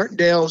Wink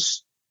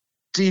Martindale's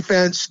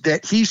defense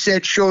that he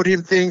said showed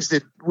him things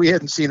that we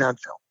hadn't seen on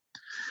film.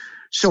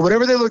 So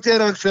whatever they looked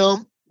at on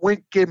film,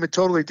 Wink gave him a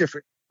totally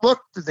different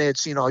look than they had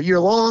seen all year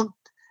long.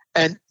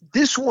 And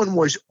this one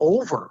was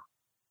over.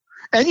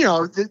 And,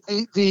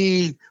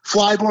 the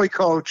flyboy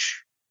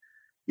coach,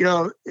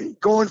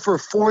 going for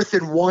 4th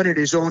and 1 at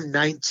his own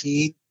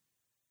 19.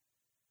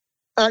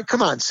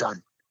 Come on,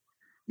 son.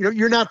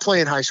 You're not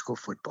playing high school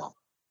football.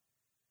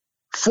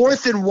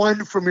 4th and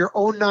 1 from your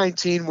own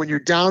 19 when you're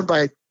down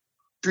by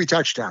 3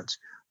 touchdowns.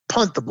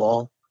 Punt the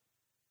ball.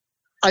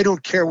 I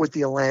don't care what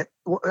the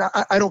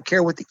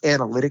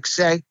analytics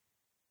say.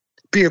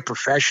 Be a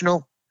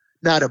professional,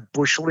 not a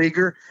bush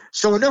leaguer.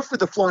 So enough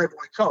with the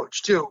flyboy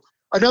coach, too.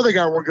 Another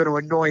guy we're going to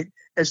anoint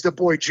as the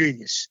boy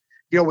genius,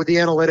 with the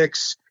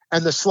analytics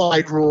and the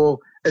slide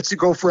rule. It's to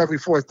go for every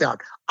 4th down.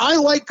 I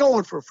like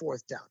going for a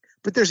 4th down,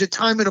 but there's a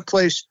time and a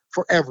place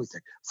for everything.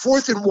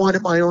 4th and 1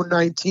 at my own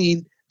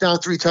 19, down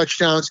 3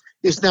 touchdowns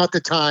is not the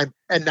time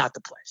and not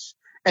the place.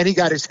 And he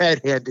got his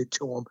head handed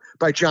to him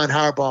by John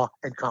Harbaugh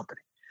and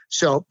company.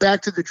 So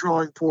back to the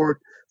drawing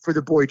board for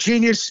the boy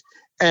genius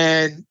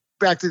and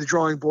back to the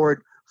drawing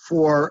board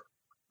for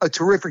a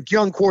terrific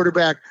young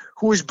quarterback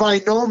who is by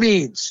no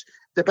means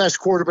the best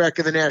quarterback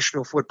in the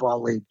National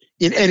Football League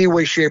in any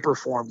way, shape, or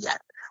form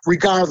yet,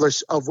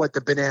 regardless of what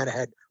the banana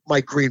head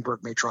Mike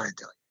Greenberg may try and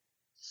do.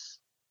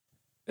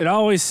 It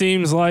always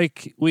seems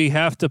like we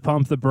have to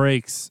pump the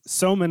brakes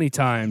so many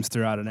times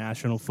throughout a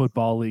National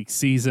Football League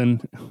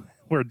season.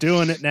 We're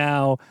doing it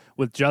now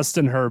with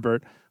Justin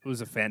Herbert, who's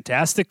a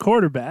fantastic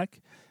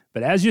quarterback.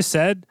 But as you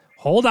said,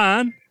 hold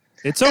on.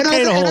 It's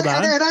okay to hold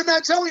on. And I'm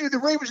not telling you the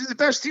Ravens are the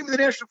best team in the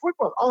National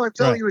Football. All I'm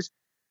telling you is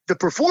the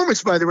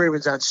performance by the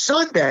Ravens on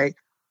Sunday,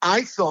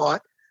 I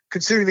thought,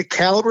 considering the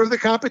caliber of the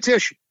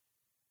competition,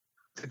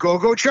 the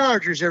Go-Go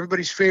Chargers,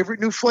 everybody's favorite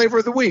new flavor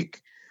of the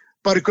week,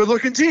 but a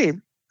good-looking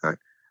team, right?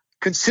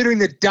 Considering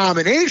the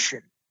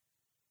domination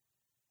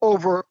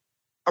over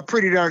a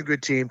pretty darn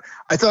good team,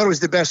 I thought it was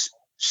the best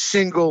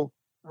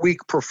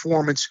single-week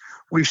performance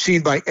we've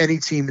seen by any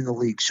team in the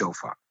league so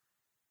far.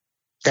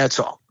 That's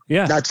all.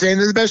 Yeah. Not saying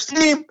they're the best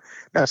team.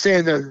 Not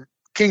saying they're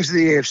kings of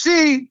the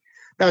AFC.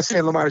 Not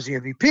saying Lamar's the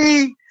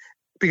MVP.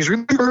 Because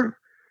remember,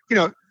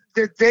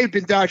 they've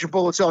been dodging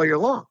bullets all year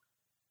long.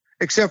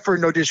 Except for,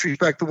 no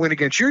disrespect, the win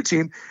against your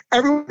team.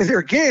 Everyone in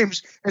their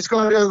games has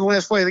gone down to the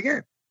last play of the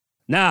game.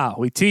 Now,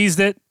 we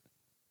teased it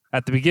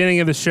at the beginning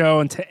of the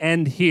show, and to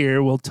end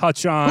here, we'll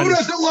touch on... Who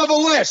doesn't love a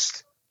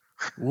list?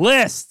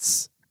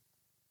 Lists.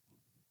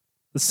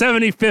 The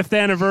 75th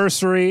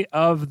anniversary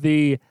of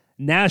the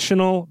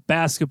National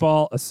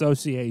Basketball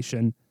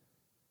Association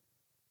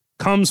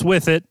comes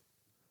with it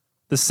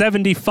the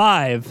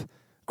 75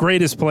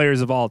 greatest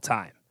players of all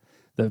time.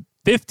 The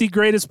 50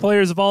 greatest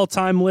players of all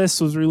time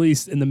list was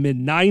released in the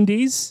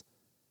mid-90s.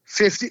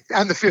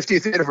 On the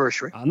 50th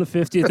anniversary. On the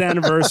 50th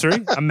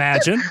anniversary.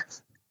 Imagine.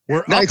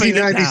 We're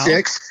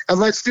 1996. And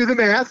let's do the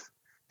math.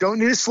 Don't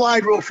need a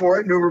slide rule for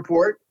it. New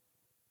report.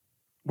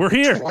 We're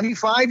here.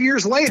 25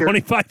 years later.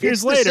 25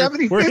 years later.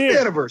 The 75th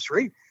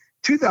anniversary.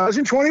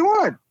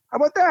 2021. How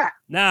about that?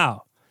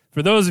 Now,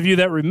 for those of you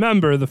that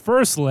remember the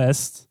first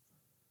list,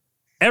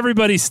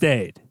 everybody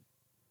stayed,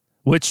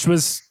 which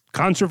was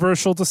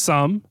controversial to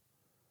some.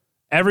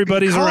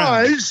 Everybody's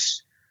around.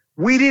 Because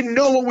we didn't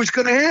know what was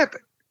going to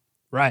happen.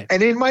 Right.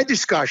 And in my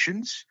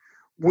discussions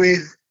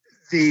with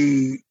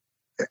the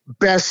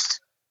best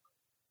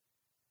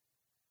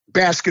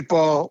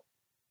basketball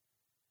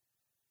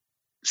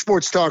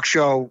sports talk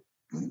show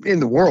in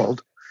the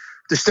world,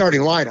 the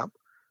starting lineup,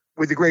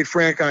 with the great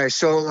Frank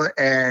Isola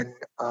and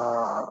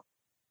the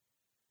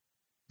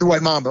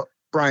White Mamba,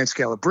 Brian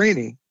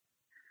Scalabrine,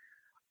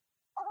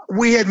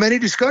 we had many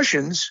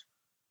discussions,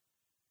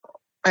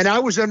 and I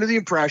was under the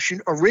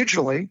impression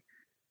originally,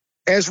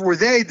 as were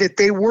they, that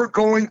they were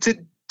going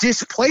to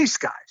displace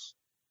guys.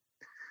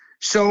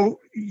 So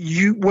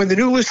when the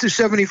new list of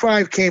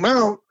 75 came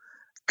out,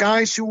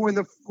 guys who were in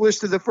the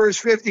list of the first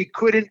 50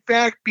 could in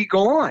fact be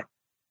gone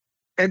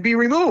and be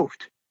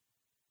removed.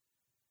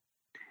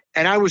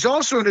 And I was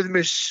also under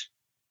the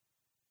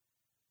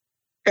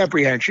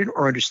misapprehension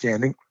or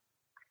understanding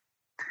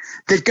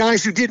that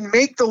guys who didn't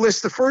make the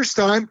list the first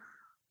time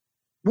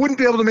wouldn't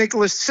be able to make the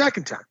list the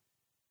second time.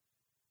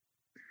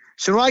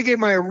 So when I gave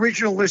my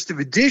original list of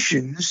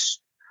additions,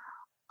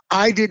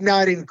 I did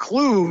not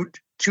include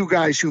two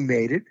guys who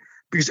made it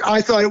because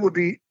I thought it would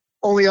be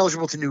only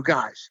eligible to new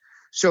guys.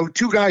 So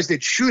two guys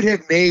that should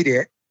have made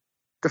it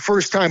the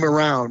first time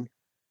around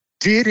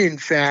did in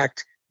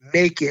fact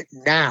make it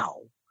now.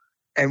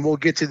 And we'll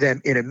get to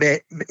them in a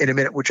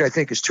minute, which I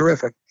think is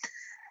terrific.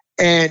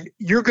 And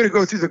you're going to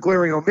go through the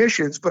glaring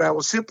omissions, but I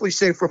will simply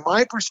say from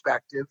my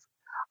perspective,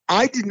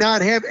 I did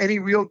not have any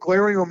real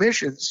glaring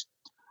omissions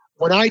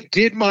when I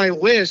did my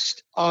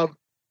list of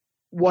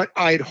what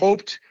I'd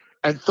hoped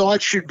and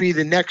thought should be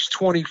the next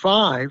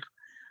 25.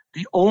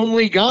 The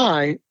only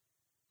guy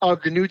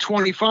of the new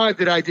 25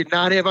 that I did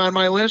not have on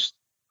my list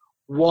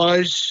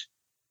was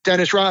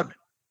Dennis Rodman.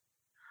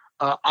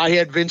 I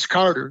had Vince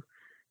Carter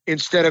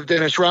instead of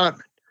Dennis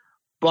Rodman.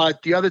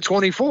 But the other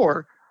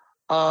 24,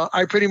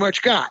 I pretty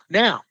much got.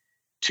 Now,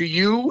 to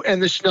you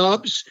and the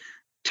snubs,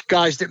 to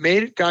guys that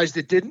made it, guys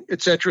that didn't,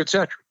 et cetera, et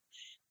cetera.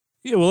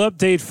 Yeah, we'll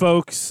update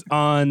folks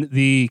on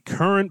the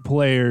current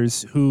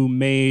players who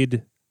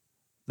made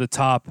the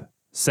top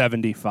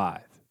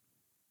 75.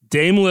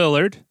 Dame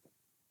Lillard,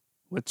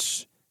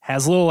 which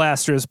has a little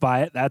asterisk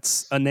by it.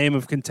 That's a name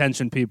of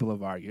contention, people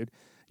have argued.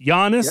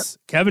 Giannis,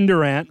 Kevin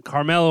Durant,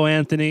 Carmelo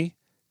Anthony,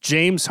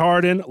 James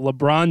Harden,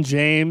 LeBron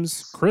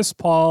James, Chris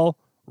Paul,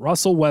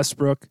 Russell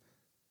Westbrook,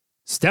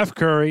 Steph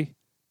Curry,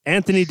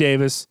 Anthony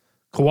Davis,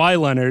 Kawhi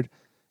Leonard.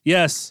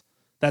 Yes,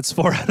 that's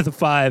 4 out of the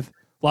 5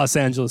 Los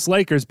Angeles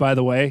Lakers, by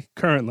the way,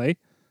 currently.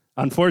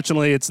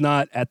 Unfortunately, it's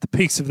not at the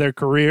peaks of their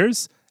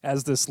careers,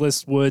 as this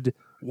list would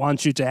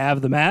want you to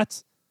have them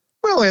at.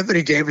 Well,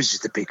 Anthony Davis is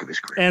the peak of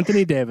his career.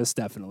 Anthony Davis,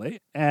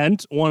 definitely.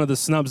 And one of the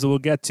snubs that we'll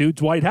get to,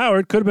 Dwight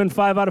Howard, could have been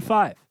 5 out of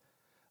 5.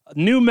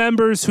 New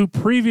members who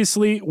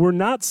previously were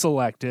not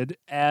selected,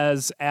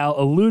 as Al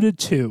alluded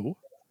to,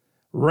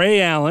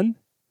 Ray Allen,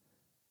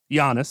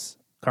 Giannis,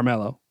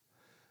 Carmelo,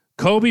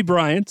 Kobe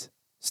Bryant,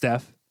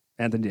 Steph,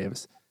 Anthony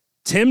Davis,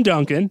 Tim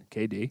Duncan,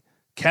 KD,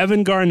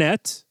 Kevin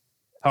Garnett,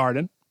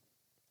 Harden,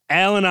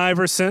 Allen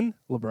Iverson,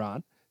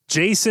 LeBron,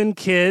 Jason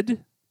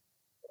Kidd,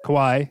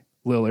 Kawhi,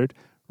 Lillard,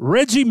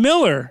 Reggie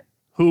Miller,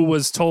 who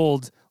was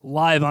told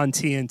live on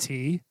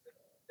TNT,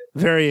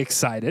 very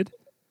excited,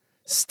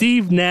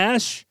 Steve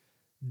Nash,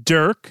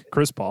 Dirk,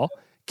 Chris Paul,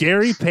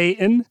 Gary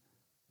Payton,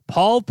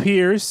 Paul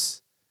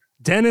Pierce,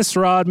 Dennis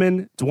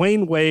Rodman,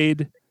 Dwayne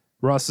Wade,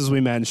 Russ, as we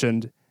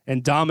mentioned,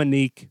 and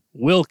Dominique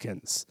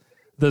Wilkins.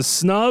 The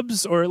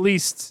snubs, or at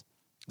least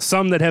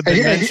some that have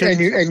been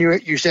mentioned. And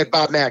you said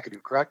Bob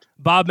McAdoo, correct?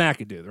 Bob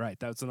McAdoo, right?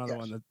 That's another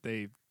one that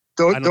they.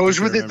 Those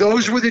were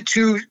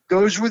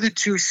the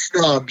two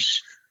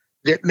snubs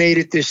that made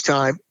it this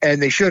time,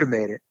 and they should have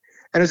made it.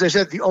 And as I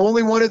said, the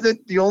only one of the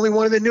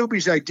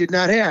newbies I did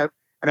not have,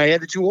 and I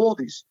had the two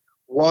oldies,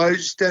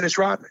 was Dennis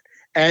Rodman.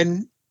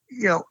 And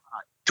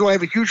do I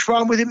have a huge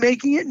problem with him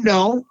making it?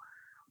 No,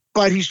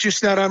 but he's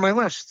just not on my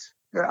list.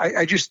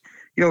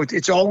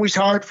 It's always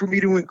hard for me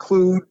to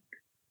include,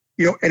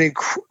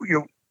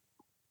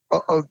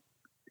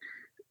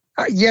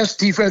 yes,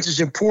 defense is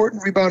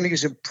important, rebounding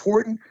is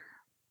important,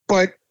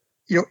 but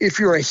if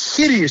you're a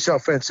hideous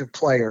offensive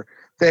player,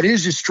 that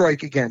is a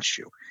strike against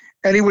you.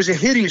 And he was a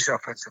hideous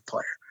offensive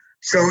player.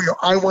 So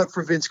I went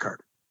for Vince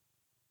Carter.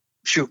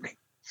 Shoot me.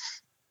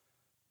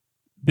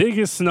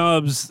 Biggest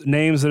snubs,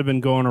 names that have been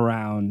going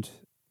around.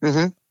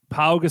 Mm-hmm.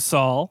 Pau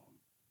Gasol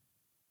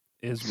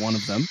is one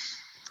of them.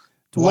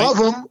 Love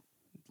him.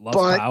 Love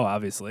Pau,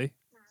 obviously.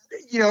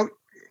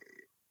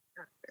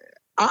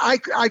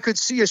 I could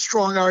see a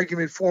strong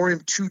argument for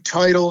him. 2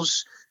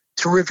 titles,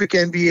 terrific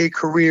NBA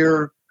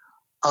career.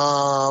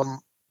 But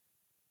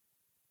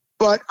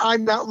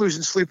I'm not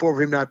losing sleep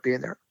over him not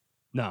being there.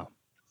 No.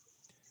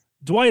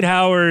 Dwight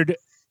Howard,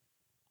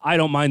 I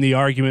don't mind the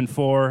argument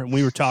for. And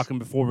we were talking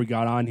before we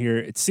got on here.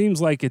 It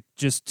seems like it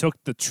just took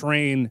the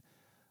train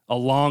a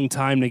long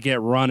time to get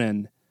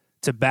running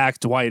to back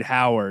Dwight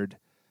Howard,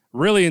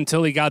 really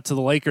until he got to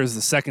the Lakers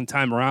the second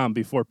time around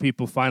before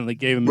people finally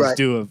gave him his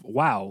due of,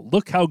 wow,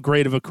 look how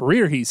great of a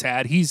career he's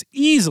had. He's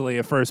easily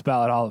a first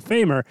ballot Hall of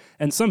Famer.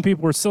 And some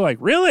people were still like,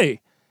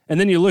 really? And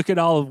then you look at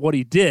all of what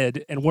he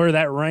did and where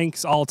that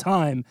ranks all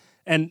time,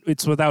 and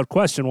it's without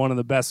question one of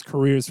the best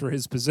careers for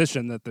his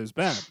position that there's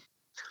been.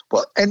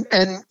 Well, and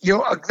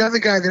another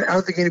guy that I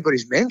don't think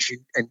anybody's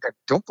mentioned, and I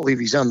don't believe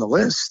he's on the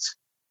list.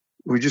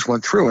 We just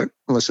went through it,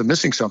 unless I'm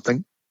missing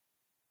something.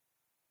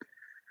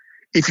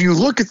 If you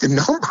look at the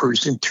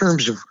numbers in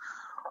terms of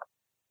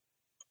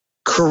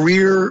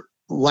career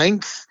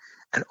length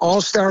and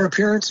all-star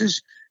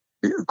appearances,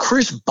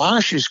 Chris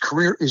Bosh's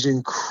career is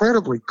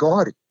incredibly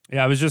gaudy.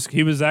 Yeah,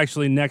 he was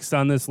actually next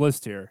on this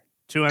list here.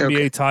 2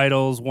 NBA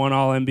titles, 1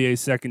 All-NBA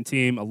second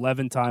team,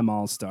 11-time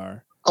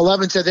All-Star.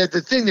 11. So that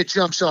the thing that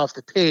jumps off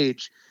the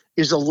page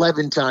is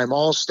 11-time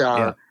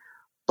All-Star,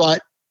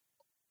 but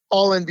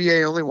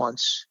All-NBA only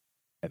once.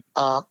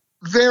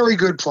 Very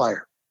good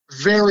player.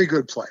 Very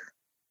good player.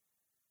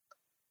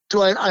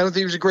 I don't think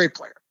he was a great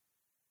player.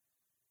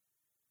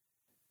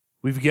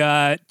 We've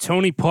got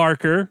Tony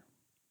Parker.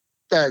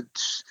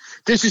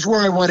 This is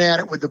where I went at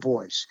it with the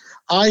boys.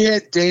 I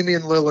had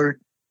Damian Lillard,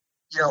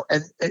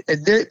 and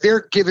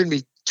they're giving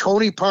me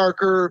Tony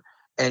Parker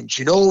and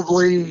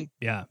Ginobili,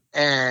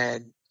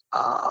 and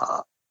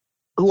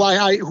who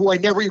I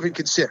never even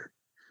considered.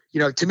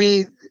 To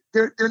me,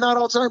 they're not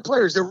all-time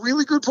players. They're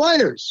really good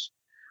players.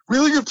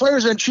 Really good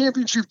players on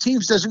championship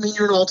teams doesn't mean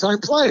you're an all-time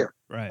player.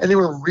 Right. And they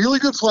were really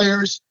good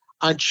players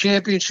on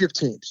championship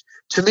teams.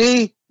 To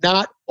me,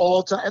 not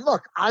all-time. And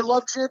look, I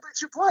love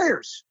championship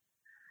players.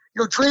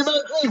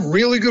 Draymond Green,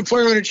 really good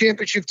player on a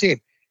championship team.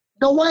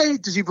 No way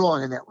does he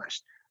belong in that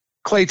list.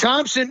 Klay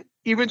Thompson,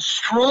 even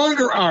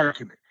stronger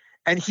argument.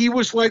 And he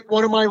was like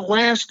one of my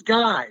last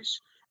guys.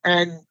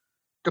 And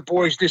the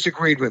boys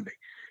disagreed with me.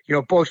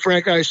 Both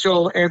Frank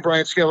Isola and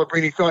Brian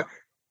Scalabrine thought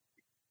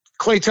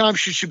Klay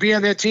Thompson should be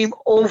on that team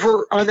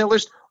on that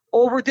list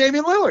over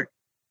Damian Lillard.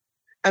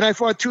 And I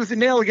fought tooth and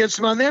nail against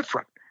him on that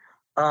front.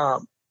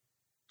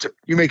 So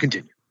you may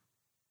continue.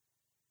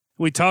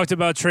 We talked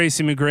about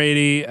Tracy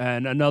McGrady,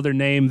 and another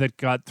name that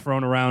got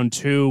thrown around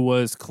too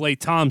was Klay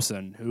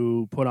Thompson,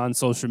 who put on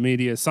social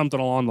media something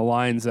along the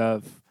lines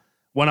of,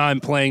 when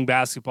I'm playing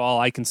basketball,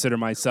 I consider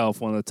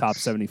myself one of the top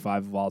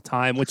 75 of all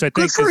time, which I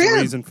think is a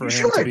reason for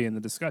him to be in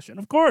the discussion.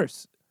 Of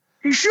course.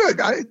 He should.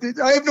 I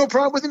have no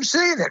problem with him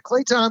saying that.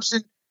 Klay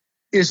Thompson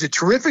is a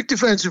terrific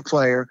defensive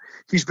player.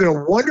 He's been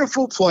a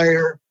wonderful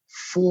player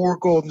for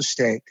Golden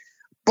State,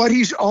 but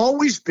he's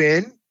always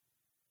been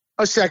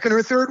a second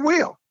or third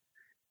wheel.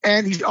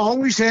 And he's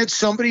always had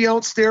somebody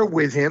else there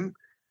with him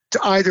to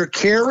either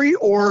carry,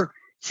 or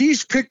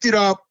he's picked it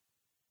up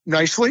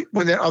nicely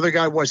when that other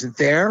guy wasn't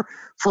there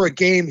for a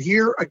game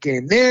here, a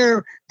game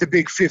there, the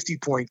big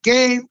 50-point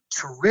game.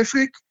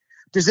 Terrific.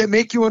 Does that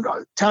make you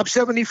a top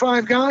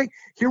 75 guy?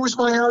 Here was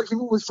my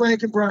argument with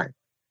Frank and Brian.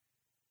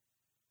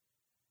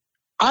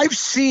 I've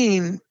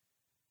seen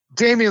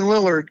Damian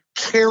Lillard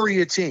carry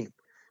a team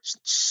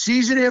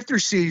season after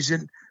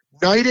season,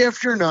 night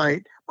after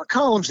night.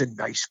 McCollum's a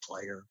nice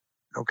player.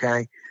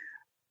 Okay.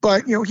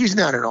 But, he's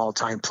not an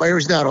all-time player.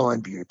 He's not an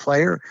all-NBA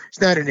player.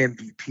 He's not an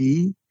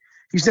MVP.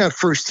 He's not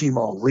first team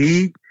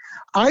all-league.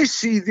 I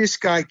see this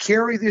guy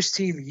carry this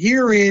team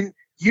year in,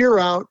 year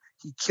out.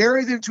 He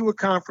carried them to a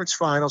conference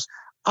finals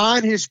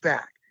on his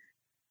back.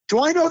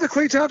 Do I know that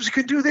Klay Thompson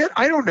could do that?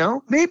 I don't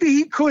know. Maybe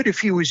he could if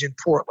he was in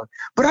Portland,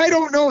 but I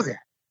don't know that.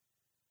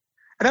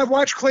 And I've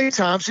watched Klay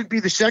Thompson be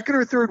the second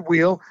or third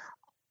wheel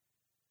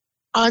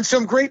on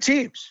some great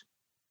teams.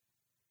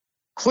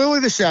 Clearly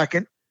the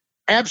second.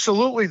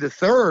 Absolutely the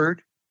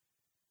third.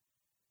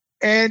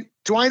 And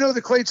do I know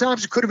that Klay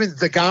Thompson could have been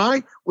the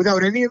guy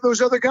without any of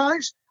those other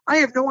guys? I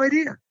have no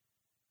idea.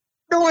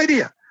 No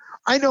idea.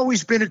 I know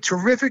he's been a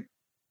terrific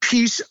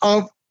piece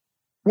of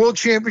world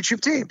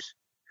championship teams.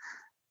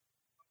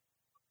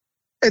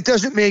 It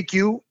doesn't make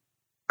you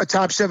a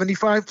top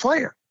 75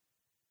 player.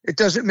 It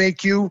doesn't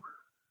make you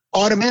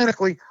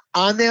automatically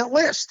on that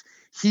list.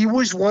 He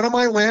was one of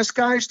my last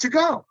guys to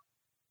go.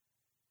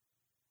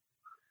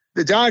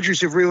 the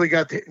Dodgers have really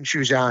got the hitting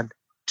shoes on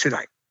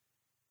tonight.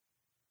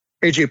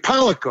 A.J.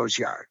 Pollock goes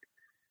yard,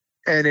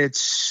 and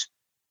it's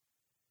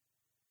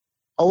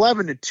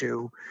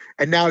 11-2.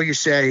 And now you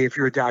say, if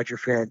you're a Dodger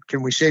fan,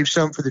 can we save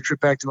some for the trip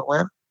back to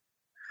Atlanta?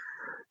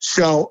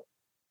 So,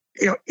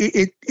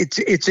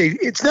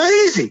 it's not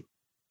easy.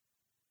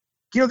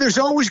 There's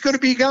always going to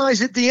be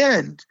guys at the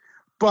end,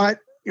 but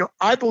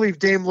I believe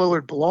Dame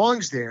Lillard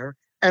belongs there,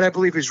 and I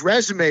believe his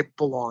resume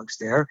belongs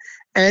there.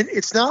 And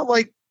it's not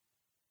like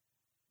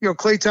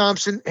Klay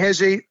Thompson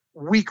has a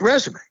weak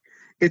resume.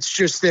 It's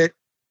just that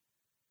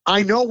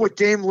I know what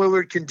Dame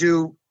Lillard can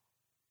do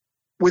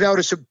without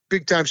a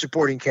big-time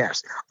supporting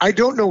cast. I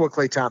don't know what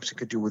Klay Thompson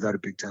can do without a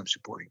big-time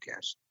supporting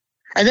cast.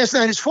 And that's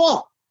not his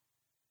fault.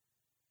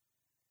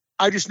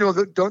 I just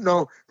don't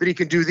know that he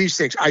can do these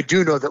things. I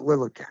do know that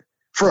Lillard can,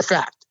 for a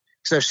fact,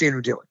 because I've seen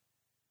him do it.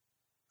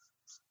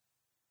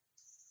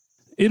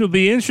 It'll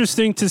be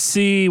interesting to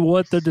see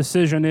what the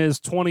decision is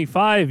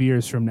 25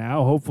 years from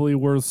now. Hopefully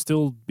we'll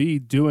still be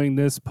doing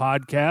this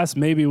podcast,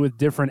 maybe with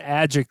different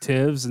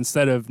adjectives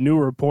instead of new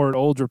report,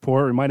 old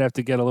report. We might have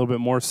to get a little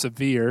bit more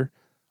severe.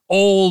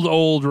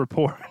 Old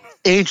report.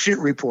 Ancient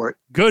report.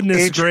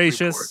 Goodness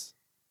gracious. Report.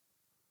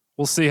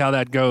 We'll see how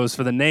that goes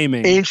for the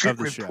naming Ancient of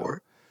the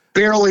report. show.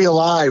 Barely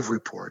alive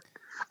report.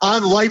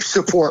 On life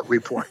support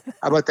report.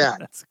 How about that?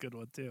 That's a good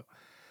one, too.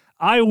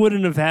 I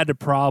wouldn't have had a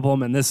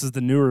problem, and this is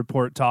the new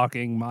report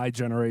talking, my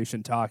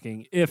generation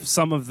talking, if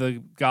some of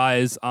the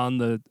guys on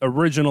the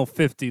original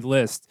 50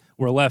 list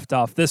were left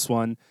off this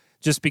one,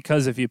 just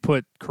because if you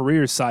put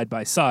careers side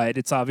by side,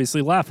 it's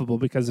obviously laughable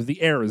because of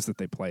the eras that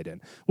they played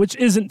in, which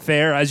isn't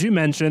fair, as you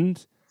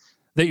mentioned,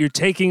 that you're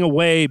taking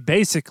away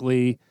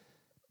basically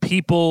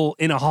people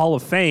in a Hall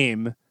of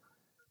Fame,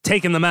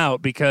 taking them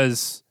out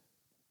because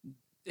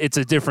it's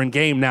a different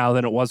game now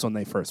than it was when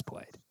they first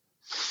played.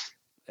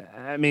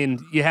 I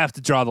mean, you have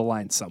to draw the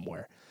line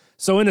somewhere.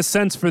 So in a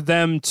sense, for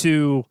them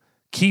to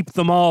keep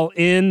them all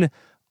in,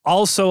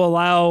 also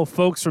allow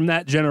folks from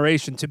that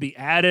generation to be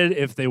added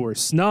if they were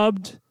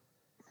snubbed,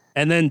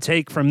 and then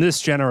take from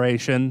this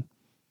generation,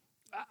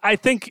 I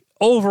think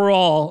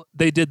overall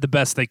they did the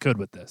best they could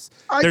with this.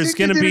 There's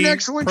going to be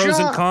pros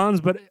and cons,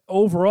 but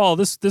overall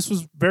this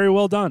was very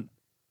well done.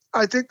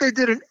 I think they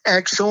did an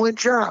excellent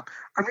job.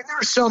 I mean, there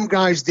are some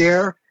guys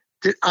there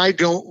that I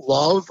don't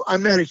love.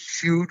 I'm not a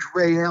huge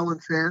Ray Allen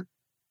fan,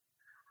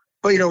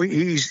 but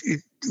he's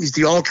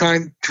the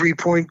all-time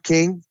 3-point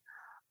king.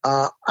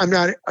 I'm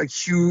not a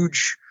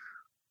huge.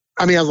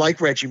 I mean, I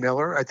like Reggie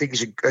Miller. I think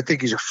he's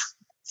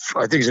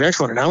an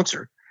excellent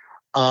announcer.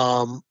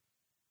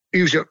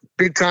 He was a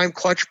big-time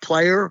clutch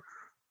player.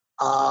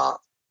 To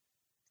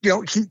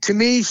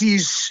me,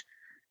 he's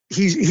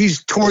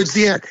towards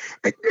the end.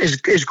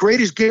 As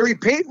great as Gary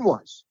Payton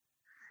was.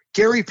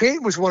 Gary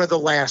Payton was one of the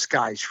last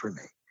guys for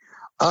me.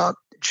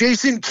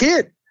 Jason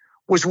Kidd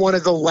was one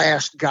of the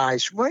last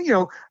guys.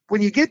 Well,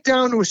 when you get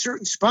down to a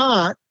certain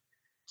spot,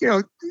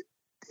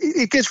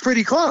 it gets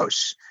pretty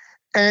close.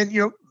 And,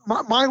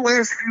 my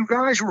last few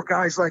guys were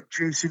guys like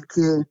Jason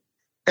Kidd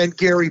and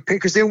Gary Payton,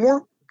 because they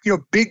weren't,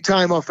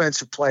 big-time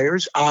offensive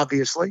players,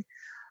 obviously.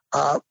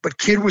 But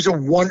Kidd was a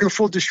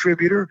wonderful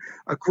distributor,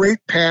 a great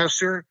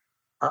passer,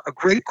 a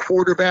great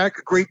quarterback,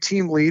 a great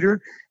team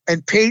leader,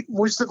 and Payton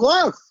was the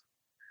glove.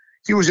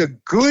 He was a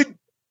good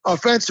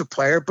offensive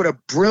player, but a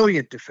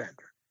brilliant defender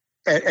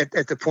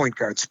at the point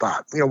guard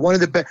spot. One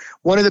of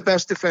the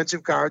best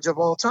defensive guards of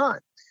all time.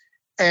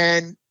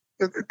 And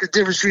the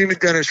difference between him and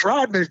Dennis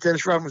Rodman is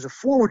Dennis Rodman was a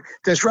forward.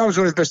 Dennis Rodman was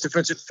one of the best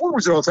defensive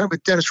forwards of all time,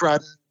 but Dennis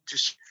Rodman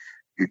just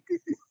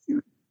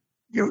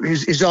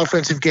his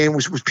offensive game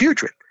was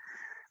putrid.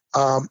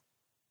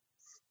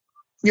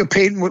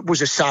 Payton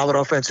was a solid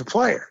offensive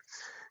player.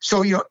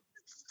 So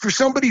for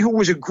somebody who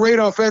was a great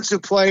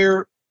offensive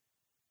player,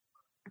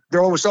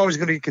 they're almost always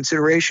going to be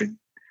consideration.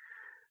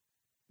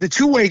 The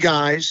two-way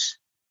guys,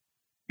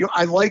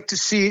 I like to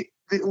see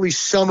at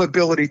least some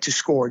ability to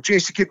score.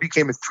 Jason Kidd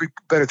became a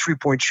better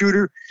three-point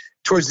shooter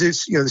towards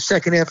this, the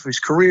second half of his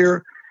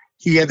career.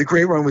 He had the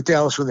great run with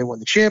Dallas when they won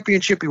the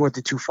championship. He went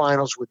to 2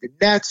 finals with the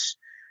Nets.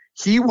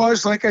 He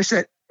was, like I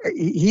said,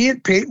 he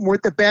and Payton were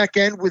at the back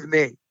end with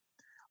me,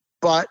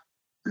 but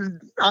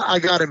I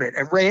got him in.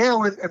 And Ray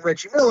Allen and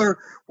Reggie Miller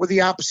were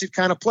the opposite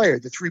kind of player,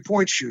 the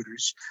 3-point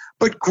shooters,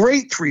 but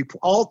great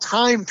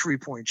all-time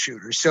 3-point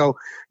shooters. So,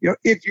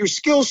 if your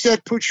skill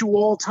set puts you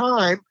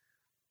all-time,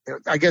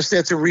 I guess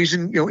that's a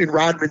reason, in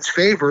Rodman's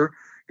favor,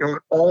 an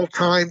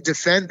all-time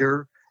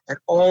defender, an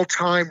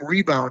all-time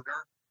rebounder,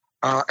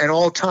 an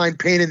all-time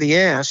pain in the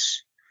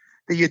ass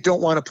that you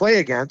don't want to play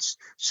against.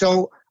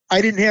 So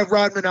I didn't have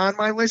Rodman on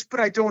my list, but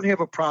I don't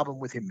have a problem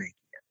with him making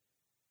it.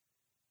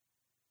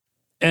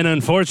 And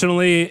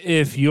unfortunately,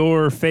 if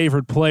your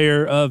favorite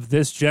player of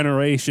this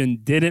generation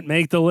didn't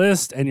make the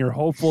list and you're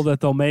hopeful that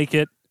they'll make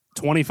it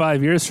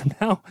 25 years from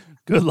now,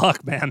 good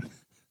luck, man.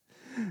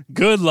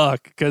 Good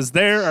luck, because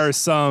there are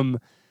some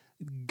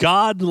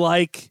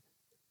godlike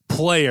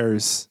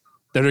players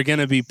that are going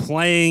to be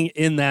playing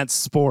in that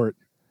sport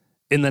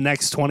in the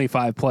next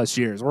 25 plus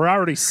years. We're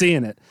already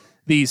seeing it.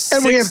 these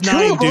And we have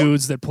 6'9"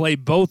 dudes that play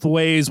both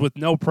ways with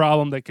no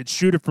problem that could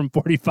shoot it from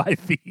 45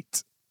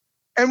 feet.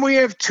 And we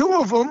have two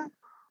of them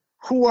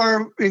who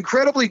are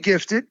incredibly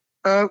gifted,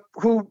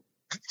 who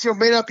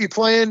may not be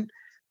playing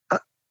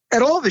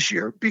at all this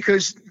year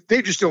because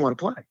they just don't want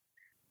to play.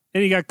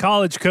 And you got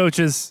college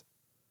coaches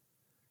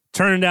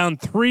turning down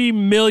 $3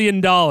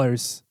 million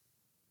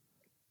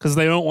because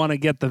they don't want to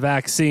get the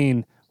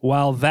vaccine,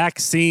 while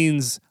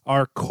vaccines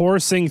are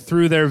coursing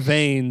through their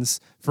veins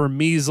for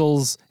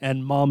measles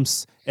and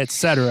mumps,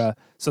 etc.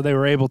 So they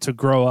were able to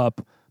grow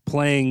up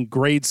playing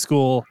grade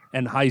school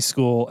and high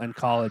school and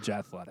college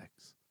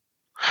athletics.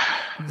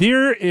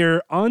 There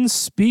are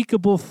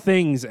unspeakable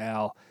things,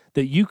 Al,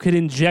 that you could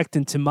inject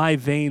into my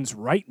veins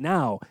right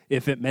now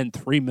if it meant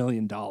 $3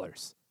 million.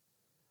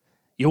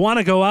 You want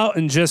to go out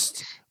and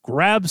just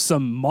grab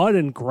some mud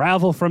and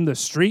gravel from the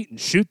street and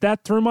shoot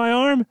that through my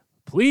arm?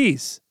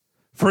 Please.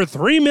 For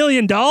 $3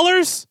 million?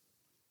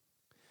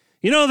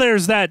 You know,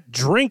 there's that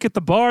drink at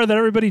the bar that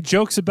everybody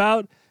jokes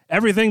about,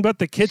 everything but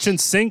the kitchen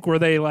sink, where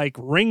they like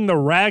wring the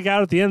rag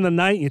out at the end of the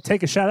night and you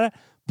take a shot at it.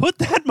 Put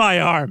that in my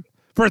arm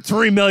for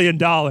 $3 million.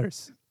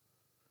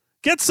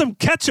 Get some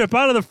ketchup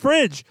out of the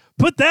fridge.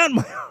 Put that in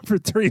my arm for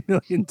 $3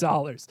 million.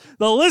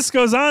 The list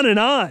goes on and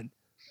on.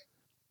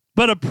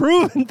 But a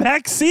proven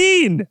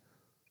vaccine.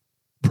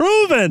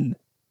 Proven.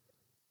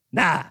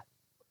 Nah.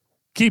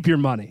 Keep your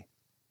money.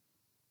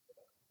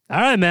 All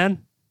right,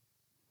 man.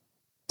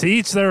 To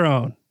each their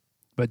own.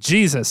 But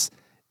Jesus,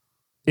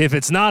 if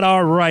it's not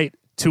our right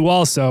to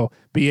also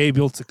be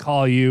able to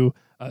call you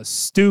a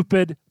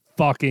stupid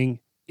fucking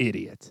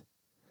idiot.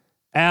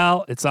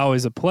 Al, it's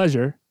always a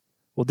pleasure.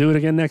 We'll do it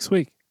again next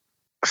week.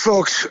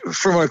 Folks,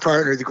 for my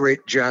partner, the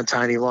great John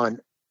Tiny Lund,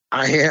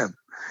 I am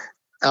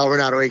Al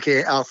Renato,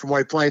 a.k.a. Al from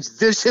White Plains.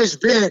 This has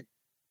been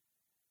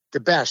the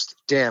best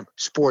damn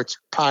sports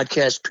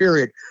podcast,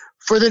 period.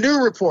 For the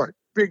new report,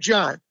 Big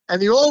John,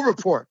 and the old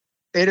report,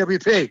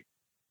 AWP.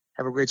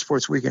 Have a great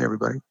sports weekend,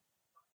 everybody.